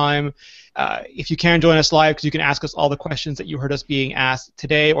Mean Time. If you can join us live, because you can ask us all the questions that you heard us being asked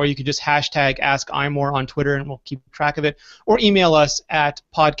today, or you can just hashtag AskIMore on Twitter and we'll keep track of it, or email us at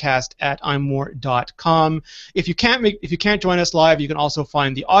podcast@imore.com. If you can't join us live, you can also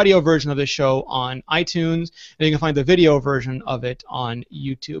find the audio version of the show on iTunes, and you can find the video version of it on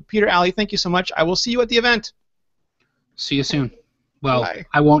YouTube. Peter, Ali, thank you so much. I will see you at the event. See you soon. Well, Bye.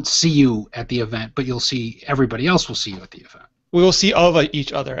 I won't see you at the event, but everybody else will see you at the event. We will see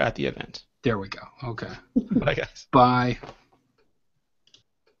each other at the event. There we go. Okay. Bye, guys. Bye.